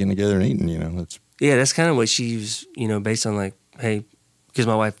everybody getting together and eating. It's Yeah, that's kind of what she's, based on like, hey, because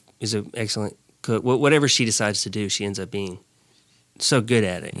my wife is an excellent cook. Whatever she decides to do, she ends up being so good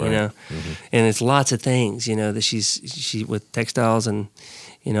at it, Right. Mm-hmm. And it's lots of things, that she with textiles and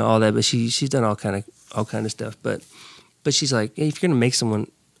all that. But she's done all kind of stuff. But she's like, hey, if you're gonna make someone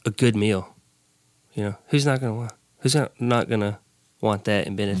a good meal, who's not gonna want that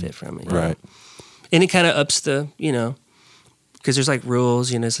and benefit from it, Right. And it kind of ups the, because there's like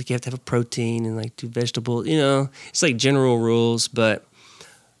rules, it's like you have to have a protein and like do vegetables, it's like general rules, but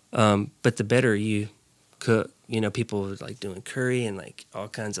the better you cook, people like doing curry and like all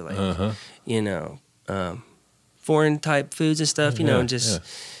kinds of like, foreign type foods and stuff, and just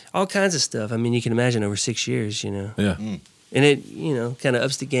all kinds of stuff. I mean, you can imagine over 6 years, Yeah. and it, kind of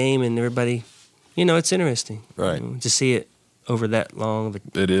ups the game, and everybody, it's interesting, Right. to see it over that long of a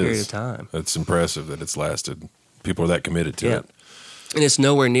It period is. of time. It's impressive that it's lasted. People are that committed to Yeah. it. And it's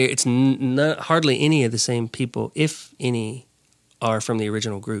nowhere near. It's not hardly any of the same people, if any, are from the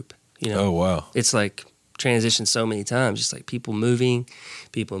original group. Oh, wow. It's like transitioned so many times, just like people moving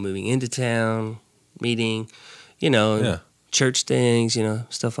into town, meeting, Yeah. church things,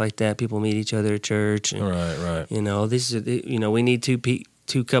 stuff like that. People meet each other at church. And, Right. these are we need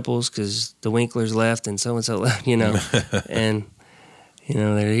two couples because the Winklers left and so left, and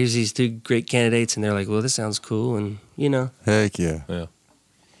here's these two great candidates, and they're like, well, this sounds cool, and Heck yeah. Yeah.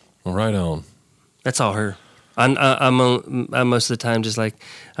 Well, right on. that's all her. I'm most of the time just like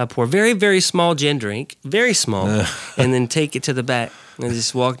I pour very, very small gin drink, very small, and then take it to the back and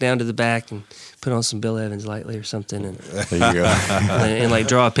just walk down to the back and put on some Bill Evans lightly or something, and There you go. and like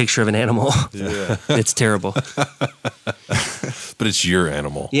draw a picture of an animal. Yeah. It's terrible. But it's your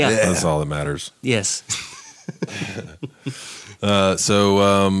animal. Yeah. That's all that matters. Yes.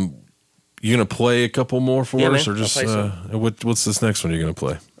 So you gonna play a couple more for Yeah, us, man. or just I'll play what's this next one you're gonna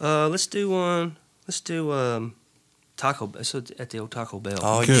play? Let's do one. Let's do Taco Bell. So at the old Taco Bell.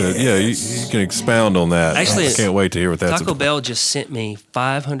 Oh, Good. Yeah, you can expound on that. Actually, I can't wait to hear what that's Taco about. Bell just sent me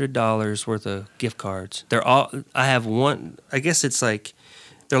 $500 worth of gift cards. They're all. I have one. I guess it's like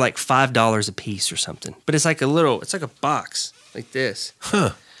they're like $5 a piece or something. But it's like a little. It's like a box like this.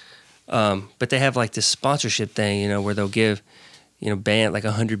 Huh. But they have like this sponsorship thing, where they'll give, band like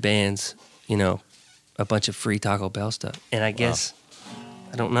 100 bands, a bunch of free Taco Bell stuff. And I guess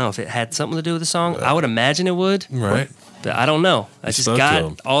I don't know if it had something to do with the song. I would imagine it would. Right. But I don't know. I just spoke to got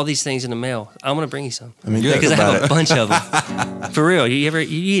 'em. all these things in the mail. I'm gonna bring you some. I mean, Because think I have about a it. bunch of them. For real. You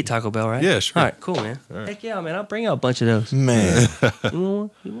eat Taco Bell, right? Yeah, sure. All right, cool, man. Heck yeah, man. I'll bring out a bunch of those. Man. You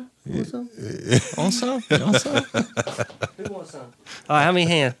want some? On some? On some? Who wants some? All right, how many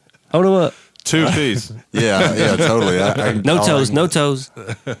hands? Hold them up. 2 piece. Yeah, totally. No toes, no toes. All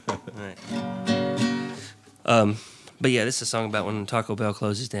right. But yeah, this is a song about when Taco Bell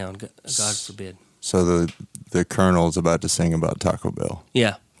closes down. God forbid. So the Colonel's about to sing about Taco Bell.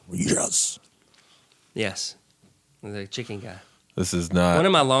 Yeah. Yes. Yes. The chicken guy. This is One not.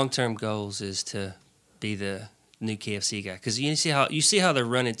 of my long-term goals is to be the new KFC guy, because you see how they're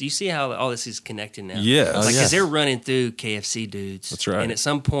running. You see how all this is connected now. Yes. Like, Oh, because yeah. they're running through KFC dudes. That's right. And at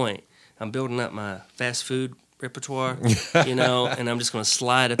some point, I'm building up my fast food repertoire, and I'm just going to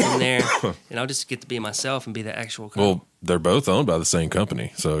slide up in there, and I'll just get to be myself and be the actual. Well, they're both owned by the same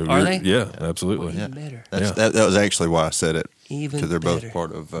company. So Are they? Yeah, absolutely. Even better. That was actually why I said it. Even Because they're better. both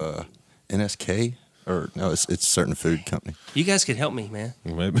part of NSK. Or, no, it's a certain food company. You guys could help me, man.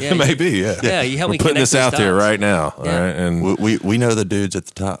 Maybe, Yeah, maybe, yeah. Yeah, you help We're me putting connect this out these there dots. right now. All Yeah. right, and We know the dudes at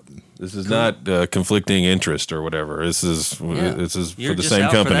the top. this is not conflicting interest or whatever. This is Yeah. this is You're for the just same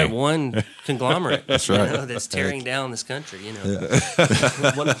out company. for that one conglomerate. That's right. That's tearing down this country.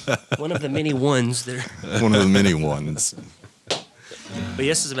 One of the many ones that are. One of the many ones. But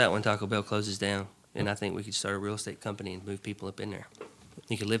this is about when Taco Bell closes down, and I think we could start a real estate company and move people up in there.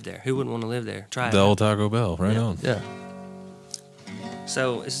 You could live there. Who wouldn't want to live there? Try it. The old Taco Bell, right Yeah. on. Yeah.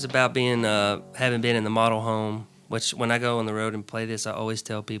 So this is about being having been in the model home. Which when I go on the road and play this, I always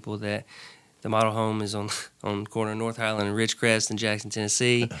tell people that the model home is on corner of North Highland and Ridgecrest in Jackson,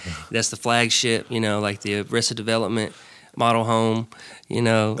 Tennessee. That's the flagship, like the Arrested Development model home.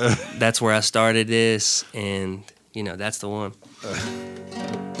 That's where I started this, and that's the one.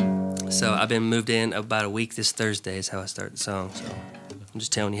 So I've been moved in about a week this Thursday is how I start the song. So I'm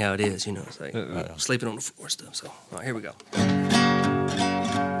just telling you how it is, It's like sleeping on the floor and stuff. So all right, here we go.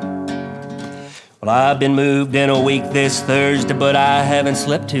 Well, I've been moved in a week this Thursday, but I haven't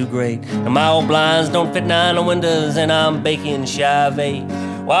slept too great. And my old blinds don't fit 9 windows, and I'm baking shy of 8.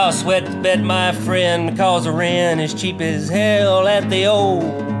 While I sweat to bed, my friend, because the rent is cheap as hell at the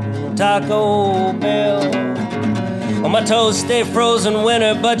old Taco Bell. Well, my toes stay frozen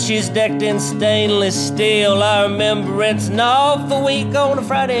winter, but she's decked in stainless steel. I remember rinsing off a week on a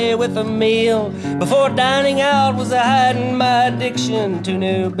Friday with a meal. Before dining out was hiding my addiction to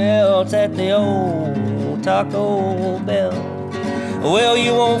new belts at the old Taco Bell. Well,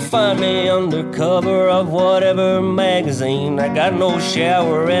 you won't find me under cover of whatever magazine. I got no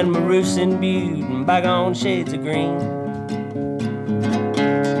shower and my roof's imbued in bygone shades of green.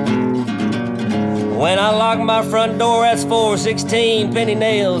 When I lock my front door, that's 416 penny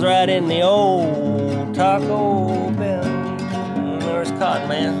nails right in the old Taco Bell. There's Cotton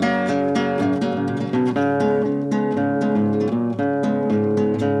Man.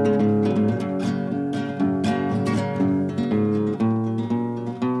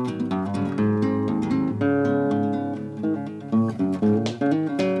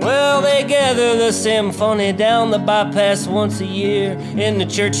 Well, they gather the symphony down the bypass once a year in the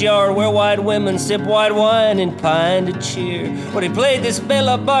churchyard where white women sip white wine and pine to cheer. When he played this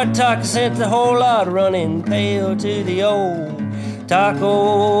Bela Bartok, sent the whole lot running pale to the old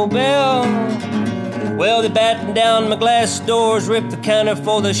Taco Bell. Well, they battened down my glass doors, ripped the counter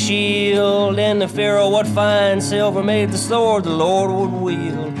for the shield, and the Pharaoh what fine silver made the sword the Lord would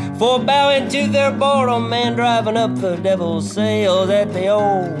wield. For bowing to their boredom, man driving up the devil's sails at the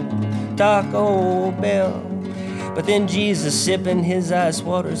old Taco Bell. But then Jesus, sipping his ice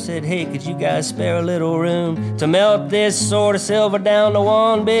water, said, hey, could you guys spare a little room to melt this sword of silver down to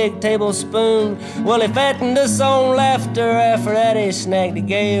one big tablespoon? Well, he fattened us on laughter. After that, he snagged a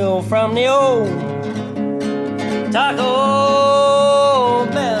gale from the old Taco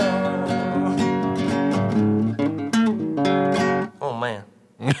Bell. Oh, man.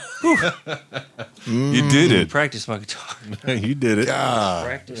 You did it. Practice my guitar. You did it.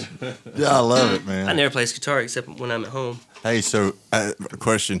 Practice. Yeah, I love it, I man. never play guitar except when I'm at home. Hey, so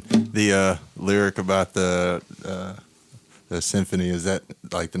question: the lyric about the symphony, is that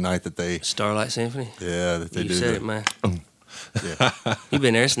like the night that they? Starlight Symphony. Yeah, that they You do. said the- it, man. Yeah, You've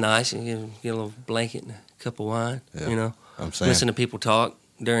been there. It's nice. You get a little blanket and a cup of wine. Yeah. You know, I'm saying. listen to people talk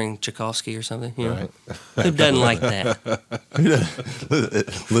during Tchaikovsky or something. You know, Right. who doesn't like that?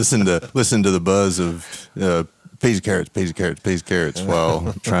 listen to the buzz of peas and carrots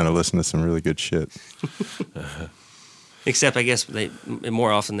while trying to listen to some really good shit. Except, I guess they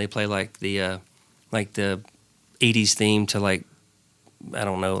more often they play like the '80s theme to like, I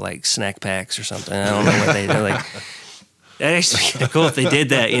don't know, like Snack Packs or something. I don't know what they're like. That'd actually be cool if they did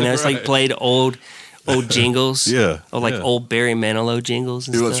that. You know, it's like played old jingles. Yeah, Or like yeah. old Barry Manilow jingles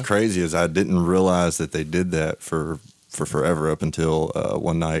and Dude, what's stuff. crazy is I didn't realize that they did that for forever up until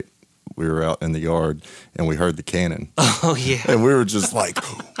one night we were out in the yard and we heard the cannon. Oh yeah. And we were just like,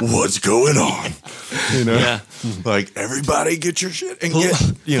 what's going on? You know? Yeah. Like, everybody get your shit and Pull, get,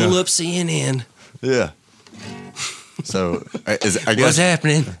 you pull know. up CNN. Yeah. So, I What's guess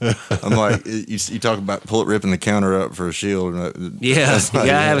happening? I'm like, you talk about ripping the counter up for a shield. Yeah, That's you not-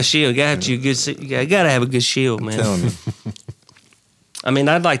 gotta have a shield. You gotta have a good shield, I'm man. telling you. I mean,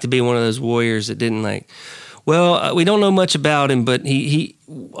 I'd like to be one of those warriors that didn't like. Well, we don't know much about him, but he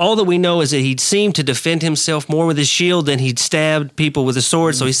all that we know is that he seemed to defend himself more with his shield than he'd stabbed people with a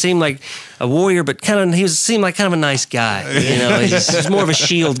sword. So he seemed like a warrior, but seemed like kind of a nice guy. You know, he's more of a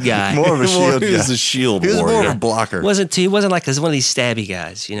shield guy. More of a shield He was guy. a shield He was more warrior. of a blocker. He wasn't like one of these stabby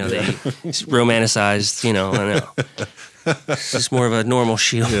guys. You know, they romanticized. You know, I know. He's just more of a normal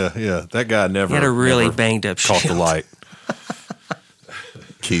shield. Yeah. That guy never He had a really never banged up caught shield. the light.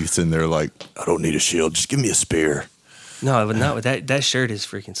 Keith's in there like, I don't need a shield. Just give me a spear. No, but not with that. That shirt is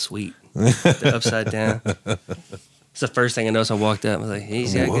freaking sweet. The upside down. It's the first thing I noticed. I walked up. I was like,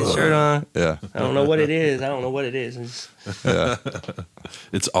 he's got a good shirt on. Yeah. I don't know what it is. It's Yeah.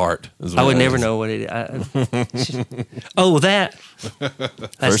 It's art. is I what would it never is. know what it is. Oh, that.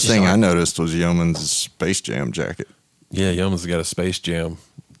 That's First just thing I art. noticed was Yeoman's Space Jam jacket. Yeah, Yeoman's got a Space Jam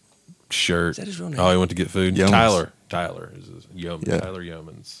shirt. Is that his real name? Oh, he went to get food. Yeomans. Tyler is his Yeoman. Yeah. Tyler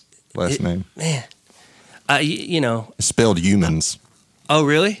Yeomans. Last name. Man. You know. It's spelled Humans. Oh,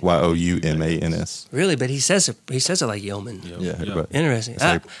 really? Youmans. Really? But he says it like yeoman. Yeah. But Interesting. It's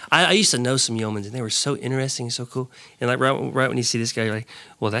like- I used to know some yeomans, and they were so interesting and so cool. And like right when you see this guy, you're like,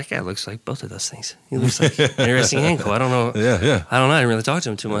 well, that guy looks like both of those things. He looks like interesting and cool. I don't know. Yeah. I don't know. I didn't really talk to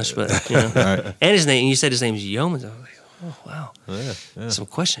him too much, but you know. Right. And his name. You said his name is Yeomans. I was like, oh wow. Yeah. Some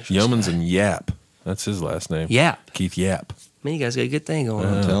questions. for Yeomans this guy. and Yap. That's his last name. Yap. Keith Yap. Man, you guys got a good thing going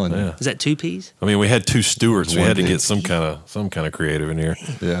on. I'm telling you. Yeah. Is that 2 P's? I mean, we had two Stewarts. We One had to P. get some kind of creative in here.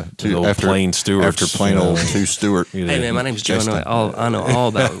 Yeah. The old plain Stewarts. After plain old two Stewart. You know, Hey man, my name's Joe. Justin. I know all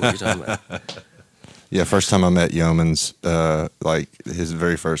about what you're talking about. Yeah, first time I met Yeomans, like his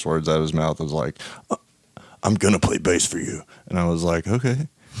very first words out of his mouth was like, "I'm gonna play bass for you," and I was like, "Okay,"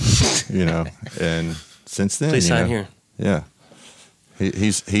 you know. And since then, Please you sign know, here. Yeah,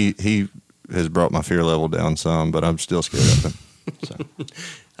 he has brought my fear level down some, but I'm still scared of him. So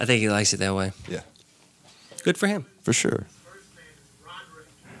I think he likes it that way. yeah, Good for him. for sure.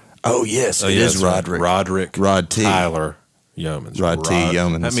 Oh yes, Oh, it yeah, is that's right. Roderick. Roderick. Rod T. Tyler Yeomans. Rod T.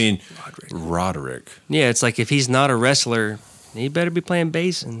 Yeomans. I mean, Roderick. Roderick. Yeah, it's like if he's not a wrestler, he better be playing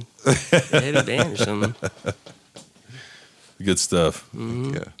bass and a heavy band or something. Good stuff.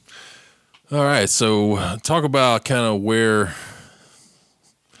 Yeah. All right, so talk about kind of where,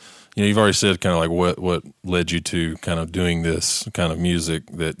 you know, you've already said kind of like what led you to kind of doing this kind of music,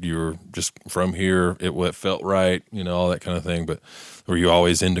 that you were just from here, what felt right, you know, all that kind of thing. But were you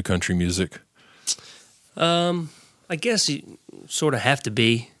always into country music? I guess you sort of have to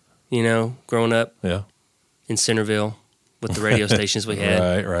be, you know, growing up Yeah. in Centerville with the radio stations we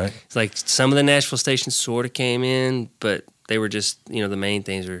had. Right. It's like some of the Nashville stations sort of came in, but they were just, you know, the main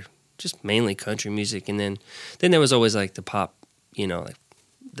things were just mainly country music. And then there was always like the pop, you know, like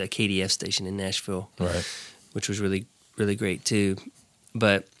the KDF station in Nashville, Right. which was really, really great too.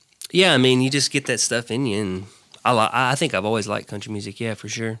 But yeah, I mean, you just get that stuff in you, and I think I've always liked country music, yeah, for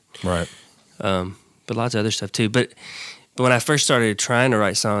sure. Right. But lots of other stuff too. But when I first started trying to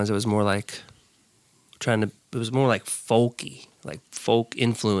write songs, it was more like folky, like folk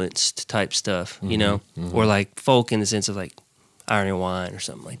influenced type stuff, you know, or like folk in the sense of like Iron and Wine or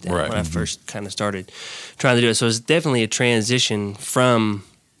something like that. Right. When I first kind of started trying to do it, so it was definitely a transition from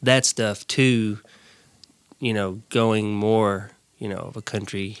that stuff to, you know, going more, you know, of a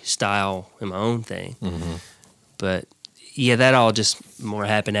country style in my own thing. Mm-hmm. But yeah, that all just more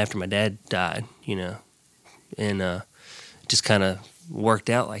happened after my dad died, you know, and just kind of worked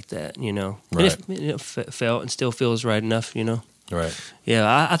out like that, you know. Right. And it felt and still feels right enough, you know. Right.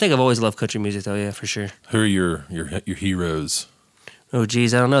 Yeah, I think I've always loved country music, though. Yeah, for sure. Who are your heroes? Oh,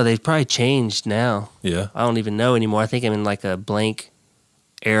 geez, I don't know. They've probably changed now. Yeah. I don't even know anymore. I think I'm in like a blank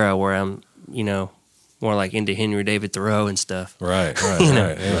era where I'm, you know, more like into Henry David Thoreau and stuff. Right. Right. You know.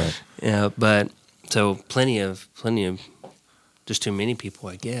 Right. Yeah. Yeah, but so plenty of just too many people,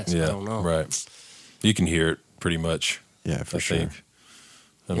 I guess. Yeah. I don't know. Right. You can hear it pretty much. Yeah, for I sure. think.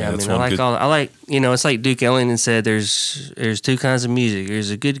 I like you know, it's like Duke Ellington said. There's two kinds of music.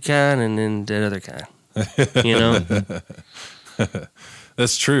 There's a good kind and then that other kind. You know.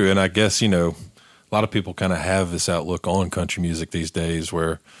 That's true, and I guess, you know, a lot of people kind of have this outlook on country music these days,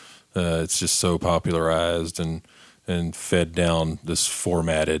 where it's just so popularized and fed down this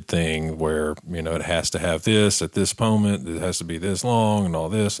formatted thing where, you know, it has to have this at this moment, it has to be this long, and all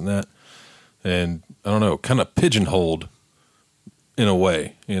this and that, and I don't know, kind of pigeonholed in a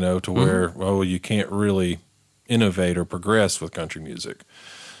way, you know, to where you can't really innovate or progress with country music,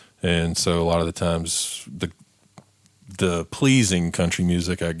 and so a lot of the times the pleasing country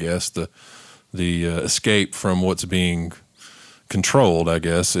music, I guess, the escape from what's being controlled, I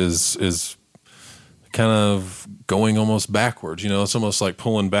guess, is kind of going almost backwards. You know, it's almost like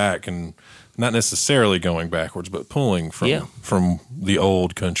pulling back, and not necessarily going backwards, but pulling from the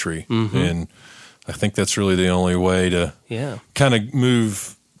old country. And I think that's really the only way to kind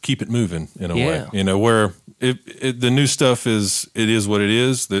of keep it moving in a way. You know, where the new stuff is what it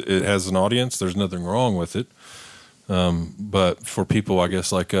is. That it has an audience. There's nothing wrong with it. But for people, I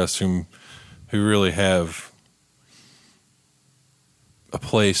guess, like us who really have a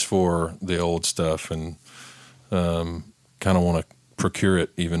place for the old stuff and kind of want to procure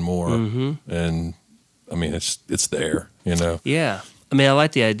it even more, and I mean, it's there, you know. Yeah, I mean, I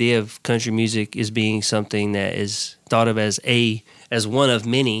like the idea of country music as being something that is thought of as one of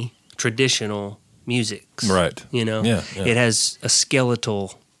many traditional musics, right? You know, yeah. It has a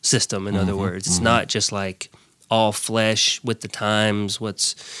skeletal system. In other words, it's not just like all flesh with the times,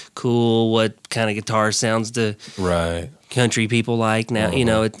 what's cool, what kind of guitar sounds the country people like now. You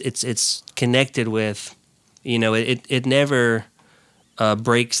know, it's connected with, you know, it never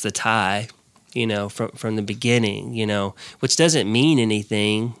breaks the tie, you know, from the beginning, you know, which doesn't mean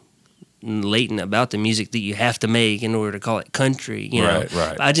anything latent about the music that you have to make in order to call it country, you know.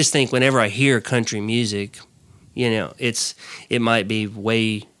 Right. I just think whenever I hear country music, you know, it might be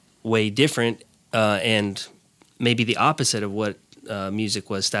way, way different and maybe the opposite of what music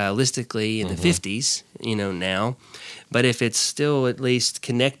was stylistically in the 50s, you know, now. But if it's still at least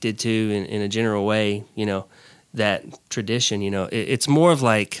connected to, in a general way, you know, that tradition, you know, it's more of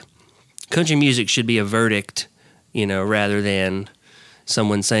like country music should be a verdict, you know, rather than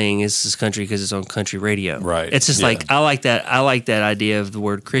someone saying this is country because it's on country radio. Right. It's just like, I like that idea of the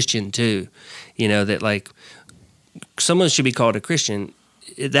word Christian too, you know, that like someone should be called a Christian.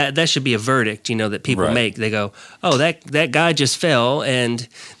 That should be a verdict, you know, that people make. They go, oh, that guy just fell and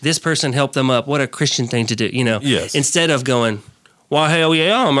this person helped them up. What a Christian thing to do, you know. Yes. Instead of going, well, hell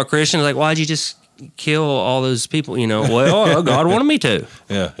yeah, I'm a Christian. Like, why'd you just kill all those people, you know? Well, God wanted me to.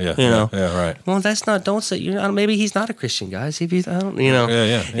 Yeah. You know? Yeah, right. Well, that's not, don't say, you know, maybe he's not a Christian, guys. If you, I don't, you know.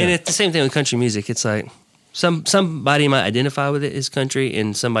 Yeah. And it's the same thing with country music. It's like, somebody might identify with it as country,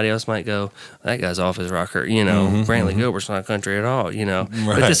 and somebody else might go, that guy's off his rocker, you know. Brantley Gilbert's not country at all, you know.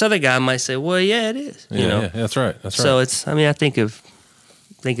 Right. But this other guy might say, well, yeah, it is, you know. Yeah, that's right. So it's, I mean, I think of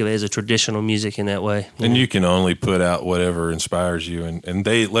it as a traditional music in that way. And you can only put out whatever inspires you, and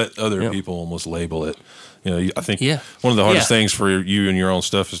they let other people almost label it. You know, I think one of the hardest things for you and your own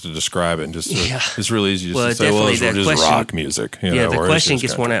stuff is to describe it, and just it's really easy just to say, well, it's just rock music. You know, the or question it's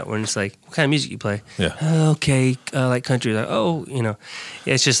just gets worn out when it's like, what kind of music you play? Yeah. Okay, like country. Like, oh, you know,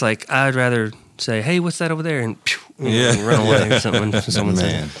 it's just like, I'd rather say, hey, what's that over there? And, and run away or something. Someone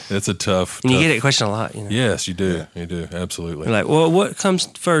Man, it's a tough. And you get that question a lot, you know. Yes, you do. You do, absolutely. You're like, well, what comes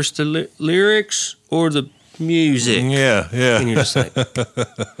first, the lyrics or the music. Yeah, yeah. And you're just like,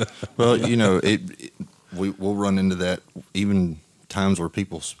 Well, we'll run into that even times where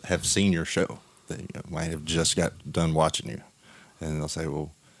people have seen your show. They might have just got done watching you, and they'll say,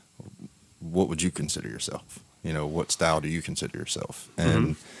 "Well, what would you consider yourself? What style do you consider yourself?"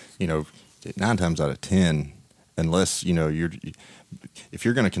 And 9 times out of 10, unless if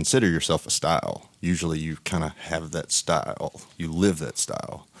you're going to consider yourself a style, usually you kind of have that style, you live that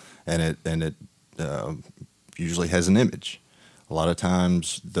style, and it usually has an image. A lot of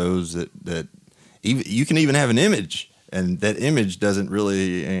times, those that even you can even have an image, and that image doesn't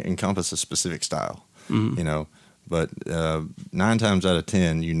really encompass a specific style, But 9 times out of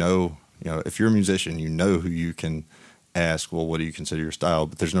 10, if you're a musician, who you can ask, well, what do you consider your style?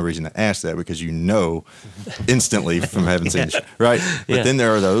 But there's no reason to ask that because instantly from having seen the show, right? But then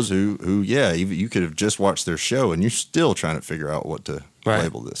there are those who you could have just watched their show and you're still trying to figure out what to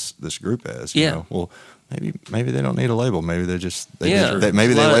label this group as. Well, maybe they don't need a label. Maybe they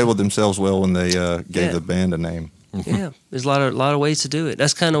labeled themselves well when they gave the band a name. Yeah, there's a lot of ways to do it.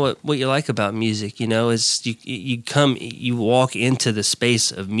 That's kind of what you like about music, is you walk into the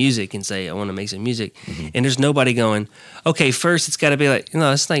space of music and say, I want to make some music, and there's nobody going, okay, first it's got to be like,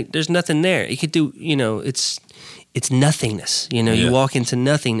 it's like there's nothing there. You could do, it's nothingness. You walk into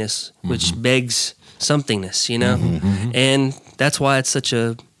nothingness, which begs somethingness, and that's why it's such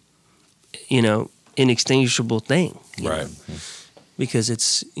a, inextinguishable thing, right? Because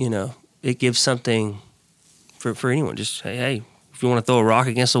it's it gives something. For anyone, just hey, if you want to throw a rock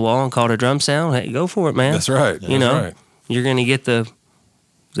against the wall and call it a drum sound, hey, go for it, man. That's right. Right. You're going to get the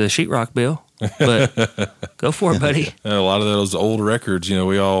sheetrock bill, but go for it, buddy. And a lot of those old records,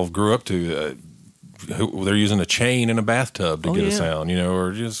 we all grew up to. They're using a chain in a bathtub to get a sound,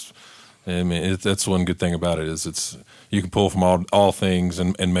 or just. I mean, that's one good thing about it is it's you can pull from all things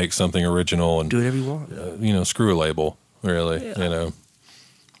and make something original and do whatever you want. Screw a label, really,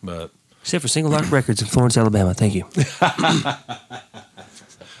 but. Except for Single Lock Records in Florence, Alabama. Thank you.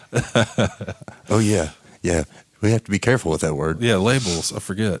 Oh, yeah. Yeah. We have to be careful with that word. Yeah, labels. I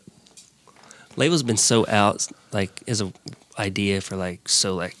forget. Labels been so out, as an idea for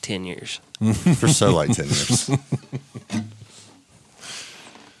 10 years. For 10 years.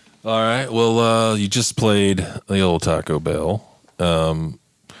 All right. Well, you just played the old Taco Bell.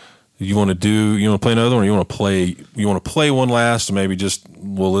 You want to play another one, or you want to play one last, and maybe just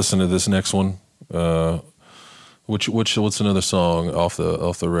we'll listen to this next one. What's another song off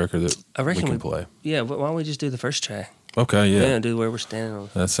the record that we can play? Yeah, why don't we just do the first track? Okay, yeah. Yeah, do Where We're Standing on.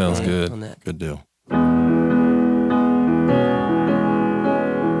 That sounds good. On that. Good deal.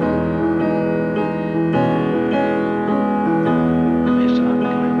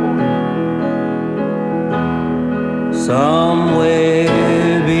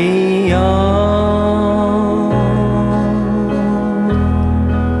 Somewhere beyond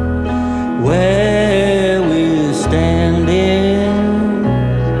where we're standing,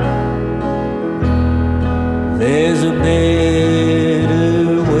 there's a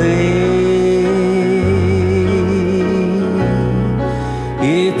better way.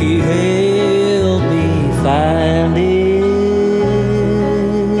 If you help me find it,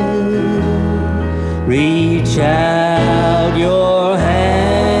 reach out your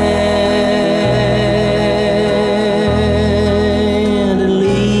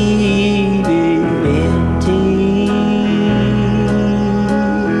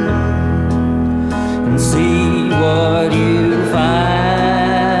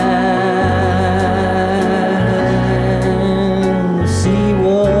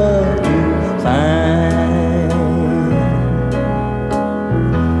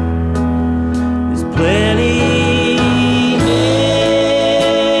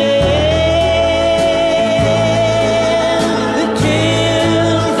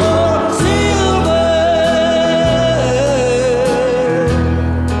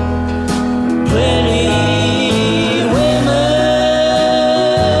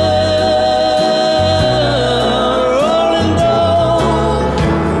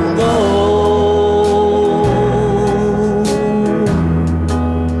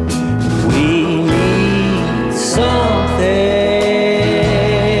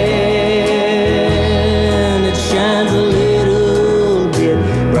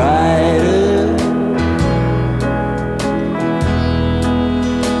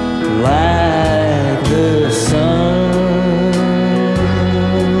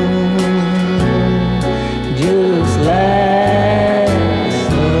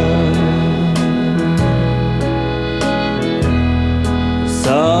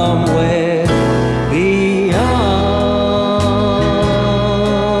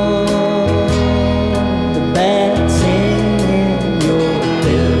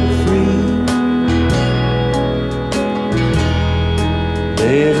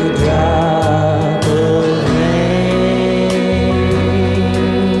There's a drop of rain.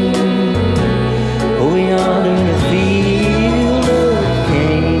 Oh, yonder in a field of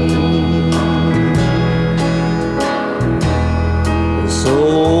cane.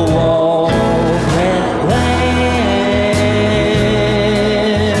 So walk that land.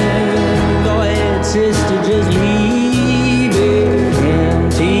 Go ahead, sister, just leave it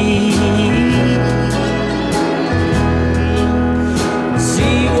empty.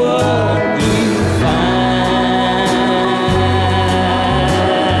 See what you find.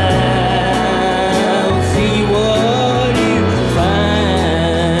 See what you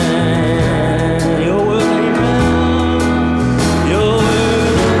find. Your world ain't round. Your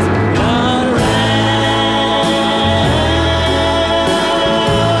world's not round.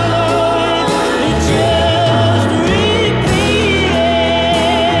 It just repeats.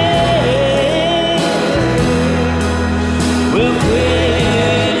 Well,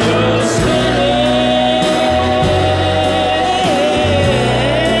 when you're standing,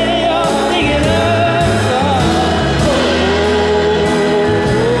 you're thinking of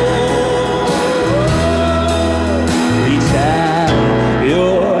reach out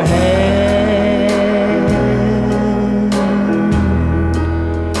your hand,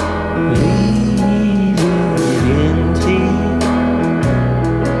 leave it empty.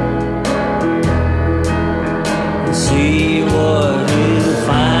 See what you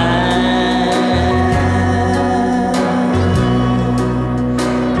find.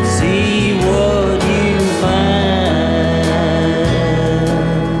 See what you find.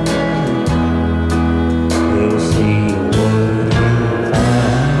 You'll see what you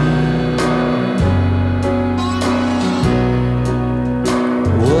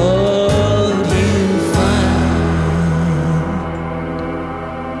find. What you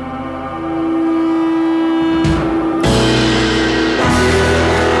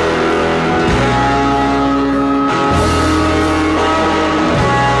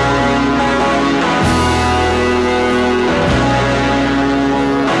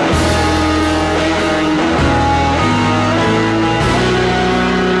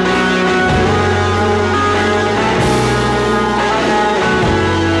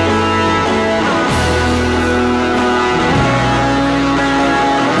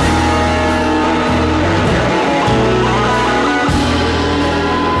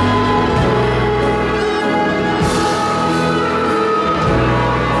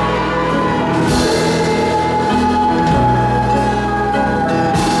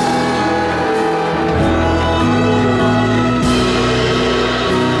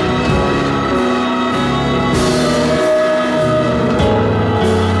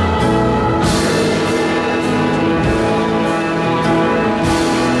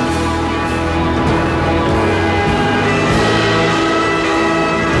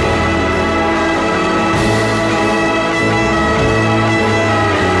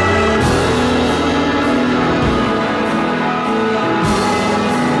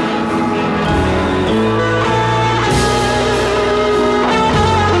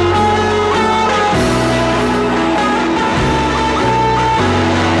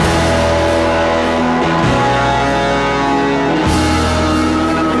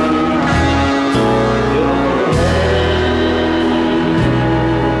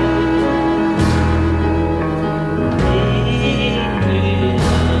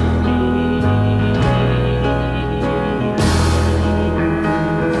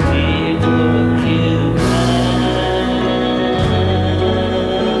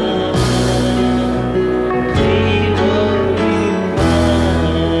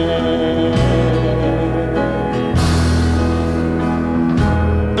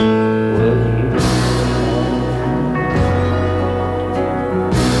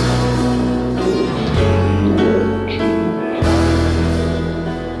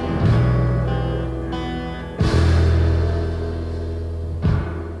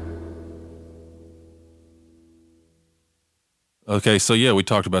Okay, so yeah, we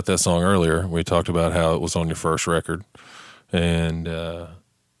talked about that song earlier. We talked about how it was on your first record, and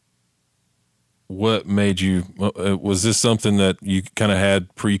what made you? Was this something that you kind of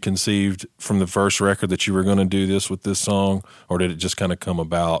had preconceived from the first record that you were going to do this with this song, or did it just kind of come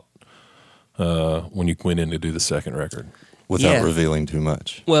about when you went in to do the second record? Without revealing too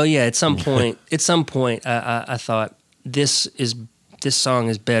much. Well, yeah. At some point, I thought this song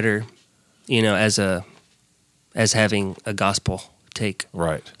is better, as having a gospel take,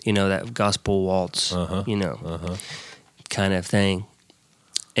 right? That gospel waltz, kind of thing.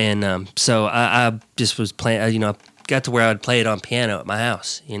 And so I just was playing. I got to where I'd play it on piano at my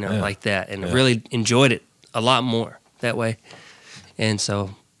house, like that, and really enjoyed it a lot more that way. And so,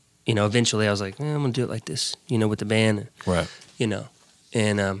 you know, eventually I was like, I'm gonna do it like this, you know, with the band, Right. you know,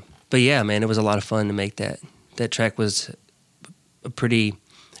 and but yeah, man, it was a lot of fun to make that. That track was it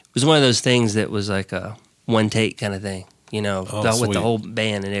was one of those things that was like a one take kind of thing, you know, with sweet. the whole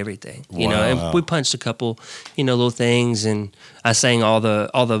band and everything, you Wow. know. And we punched a couple, you know, little things, and I sang all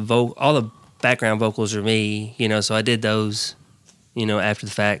the background vocals are me, you know, so I did those, you know, after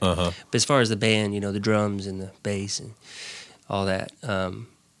the fact. Uh-huh. But as far as the band, you know, the drums and the bass and all that,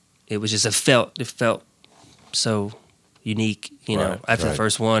 it was just it felt so unique, you know, Right, after the right.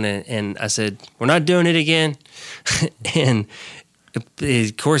 first one, and I said, we're not doing it again. And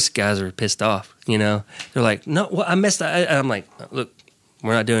of course guys were pissed off, you know. They're like, no, well, I messed up. I'm like, look,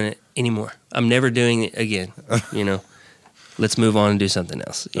 we're not doing it anymore. I'm never doing it again, you know. Let's move on and do something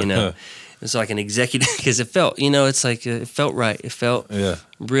else, you know. It's like an executive, because it felt, you know, it's like, it felt right. It felt Yeah.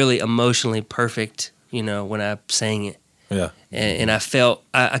 really emotionally perfect, you know, when I sang it. Yeah. And I felt,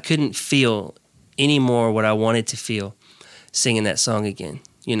 I couldn't feel any more what I wanted to feel singing that song again,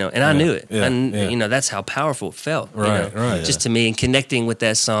 you know, and I knew it. Yeah, yeah. You know, that's how powerful it felt, you Right, know, right, just to me, and connecting with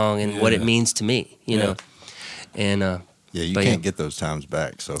that song and what it Yeah. means to me, you Yeah. know. And Yeah, you But can't yeah. get those times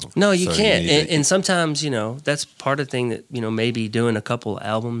back. So no, you so can't. need And, to- and sometimes, you know, that's part of the thing that, you know, maybe doing a couple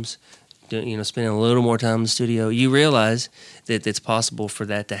albums, you know, spending a little more time in the studio, you realize that it's possible for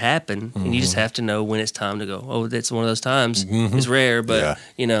that to happen. And you just have to know when it's time to go. Oh, that's one of those times. It's rare, but, Yeah.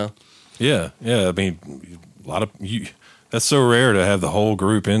 you know. Yeah. Yeah. I mean, a lot of you. That's so rare to have the whole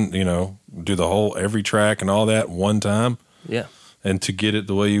group in. You know, do the whole every track and all that one time, Yeah. and to get it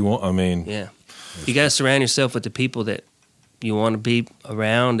the way you want. I mean, Yeah. You got to surround yourself with the people that you want to be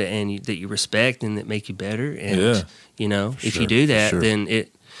around and that you respect and that make you better. And, Yeah. you know, if Sure, you do for that, sure. then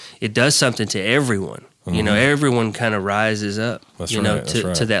it does something to everyone. You know, everyone kind of rises up, That's you know, right, that's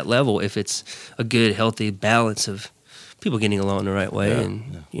right. to that level if it's a good, healthy balance of people getting along the right way. Yeah,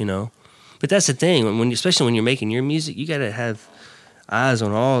 And, you know, but that's the thing. When especially when you're making your music, you got to have eyes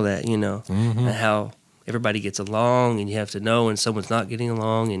on all that, you know, and how everybody gets along, and you have to know when someone's not getting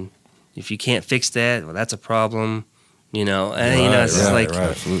along, and if you can't fix that, well, that's a problem, you know. And you know, it's just like, right.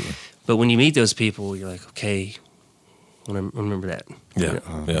 absolutely. but when you meet those people, you're like, okay, remember that. Yeah, You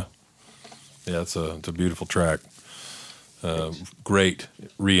know? yeah, yeah. It's a beautiful track. Great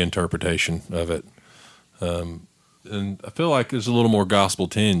reinterpretation of it, and I feel like there's a little more gospel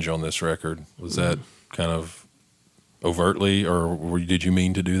tinge on this record. Was that kind of overtly, or did you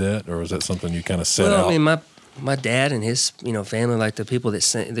mean to do that, or was that something you kind of set Well, out? I mean, my dad and his, you know, family, like the people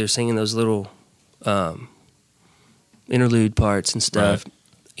that they're singing those little interlude parts and stuff. Right.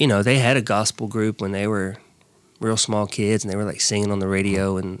 You know, they had a gospel group when they were real small kids, and they were like singing on the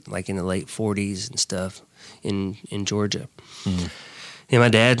radio and like in the late 40s and stuff in Georgia. And my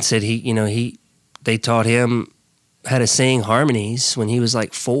dad said they taught him how to sing harmonies when he was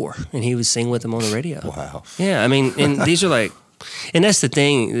like 4, and he would sing with them on the radio. Wow. Yeah, I mean, and these are like, and that's the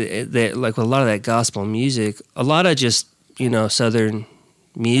thing that like with a lot of that gospel music, a lot of just, you know, Southern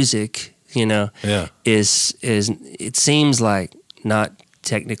music, you know, Yeah. is it seems like not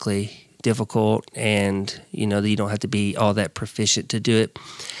technically difficult, and you know that you don't have to be all that proficient to do it,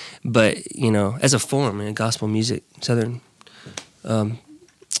 but you know, as a form in gospel music, Southern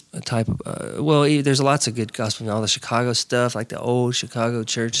type of there's lots of good gospel, all the Chicago stuff, like the old Chicago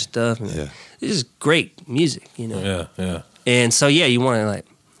church stuff. And Yeah. this is great music, you know. Yeah, yeah, And so yeah, you want to like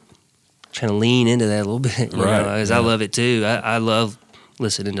try to lean into that a little bit, you Right, know, because yeah. I love it too. I love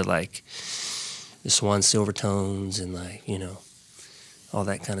listening to like the Swan Silvertones and like, you know, all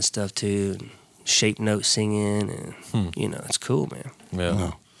that kind of stuff too, and shape note singing, and you know, it's cool, man. yeah.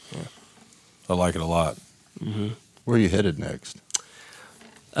 Wow. I like it a lot. Where are you headed next?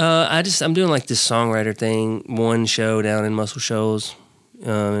 I'm doing like this songwriter thing, one show down in Muscle Shoals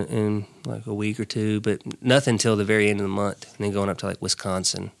in like a week or two, but nothing till the very end of the month, and then going up to like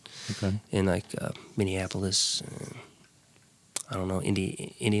Wisconsin Okay. and like Minneapolis, I don't know,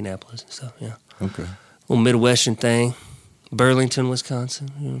 Indianapolis and stuff. Yeah, Okay. little Midwestern thing, Burlington,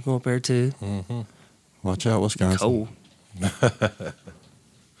 Wisconsin. You know, go up there too. Watch out, Wisconsin. Cold.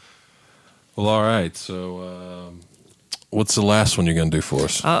 Well, all right. So, what's the last one you're going to do for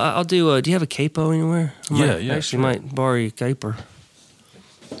us? I'll do. Do you have a capo anywhere? Yeah, Actually, sure. might borrow your caper.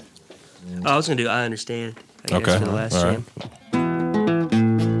 I was gonna do. I understand. I guess, Okay, for the last all right. jam.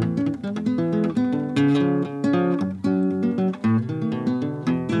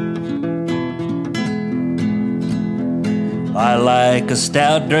 I like a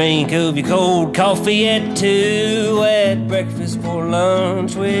stout drink of your cold coffee at 2, at breakfast for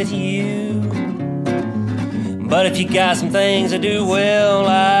lunch with you. But if you got some things to do, well,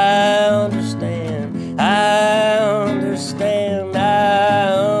 I understand. I understand. I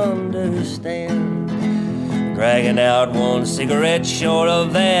Staying out one cigarette short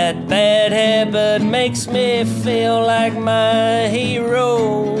of that bad habit makes me feel like my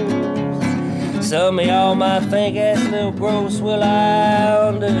hero. Some of y'all might think that's a little gross. Well, I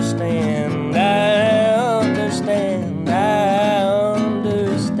understand. I understand.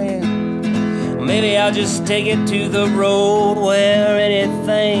 Maybe I'll just take it to the road where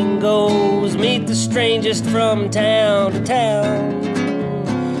anything goes. Meet the strangest from town to town.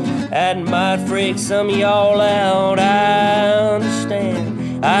 That might freak some of y'all out. I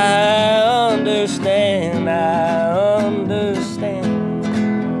understand. I understand. I understand.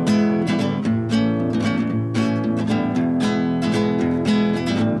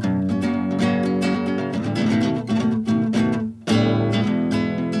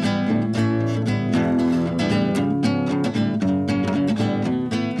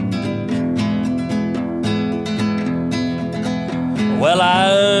 Well,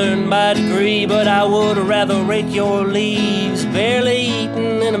 I earned my degree, but I would rather rake your leaves, barely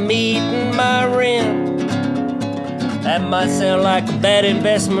eating and meeting my rent. That might sound like a bad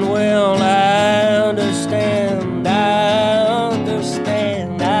investment. Well, I understand, I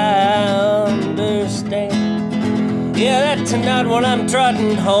understand, I understand. Yeah, that tonight when I'm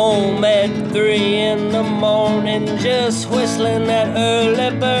trotting home at 3 in the morning, just whistling that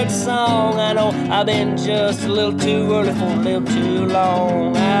early bird song. I know I've been just a little too early for a little too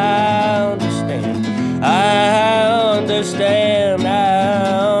long. I understand, I understand,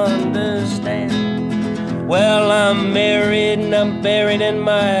 I understand. Well, I'm married and I'm buried in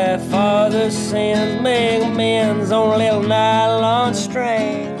my father's sins, make amends on a little nylon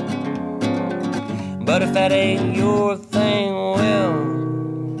string. But if that ain't your thing, well,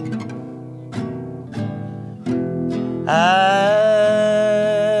 I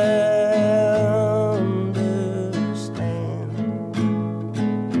understand.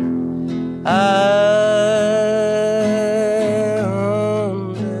 I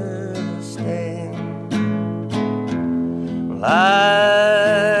understand. Well, I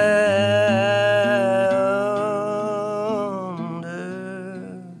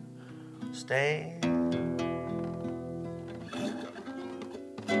understand.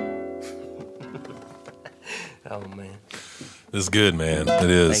 Oh, man. It's good, man. It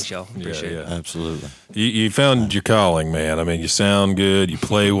is. Thanks, y'all. Appreciate it. Absolutely. You found your calling, man. I mean, you sound good, you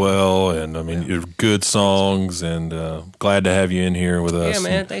play well, and I mean, you're good songs, and glad to have you in here with us. Yeah,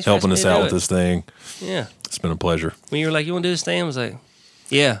 man. And Thanks for helping asking us me to out do with it. this thing. Yeah. It's been a pleasure. When you were like, you want to do this thing? I was like,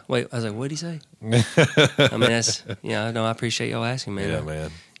 yeah. Wait, I was like, what'd he say? I mean, that's, yeah, I know. I appreciate y'all asking, man. Yeah,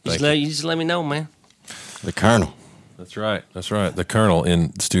 man. You Thank just let me know, man. The Colonel. That's right. That's right. The Colonel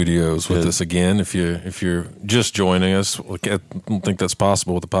in studios with Good. us again. If you're just joining us, I don't think that's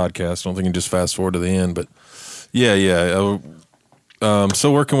possible with the podcast. I don't think you can just fast forward to the end. But yeah.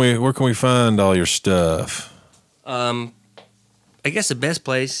 So where can we find all your stuff? I guess the best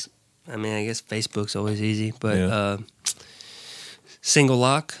place, I mean, I guess Facebook's always easy, but Yeah.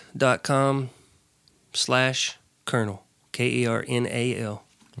 singlelock.com/Colonel. KERNAL.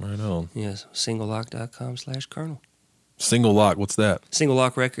 Right on. Yes, singlelock.com/Colonel. Single Lock. What's that? Single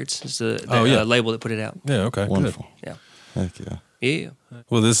Lock Records is the yeah. label that put it out. Yeah. Okay. Wonderful. Yeah. Heck yeah. Yeah.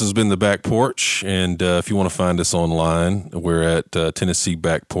 Well, this has been The Back Porch, and if you want to find us online, we're at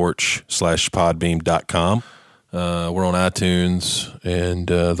TennesseeBackPorch/Podbeam.com. We're on iTunes and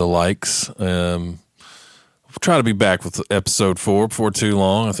the likes. We'll try to be back with episode 4 before too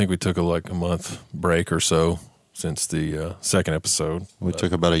long. I think we took a month break or so since the second episode. We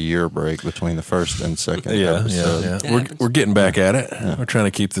took about a year break between the first and second Yeah. episode. We're getting back at it. Yeah. We're trying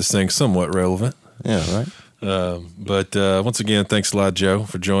to keep this thing somewhat relevant. Yeah, right? But once again, thanks a lot, Joe,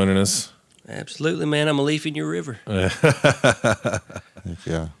 for joining us. Absolutely, man. I'm a leaf in your river. Heck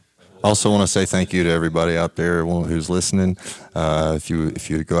yeah. Also want to say thank you to everybody out there who's listening. If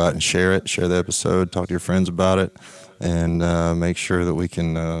you go out and share the episode, talk to your friends about it, and make sure that we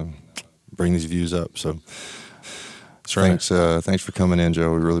can bring these views up. So That's right. Thanks for coming in,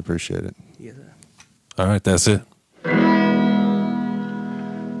 Joe. We really appreciate it. Yes, sir. All right, that's it.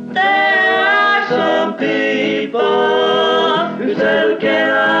 There are some people who say we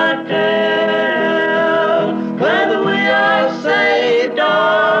cannot tell whether we are saved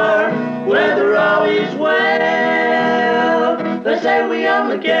or whether all is well. They say we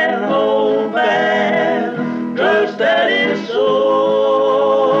only get home bad, drugs that is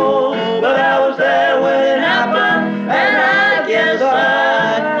so. But I was there when it happened, and I guess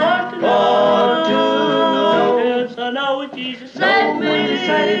I ought to know. I know what Jesus saved me,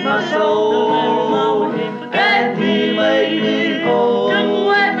 saved my soul.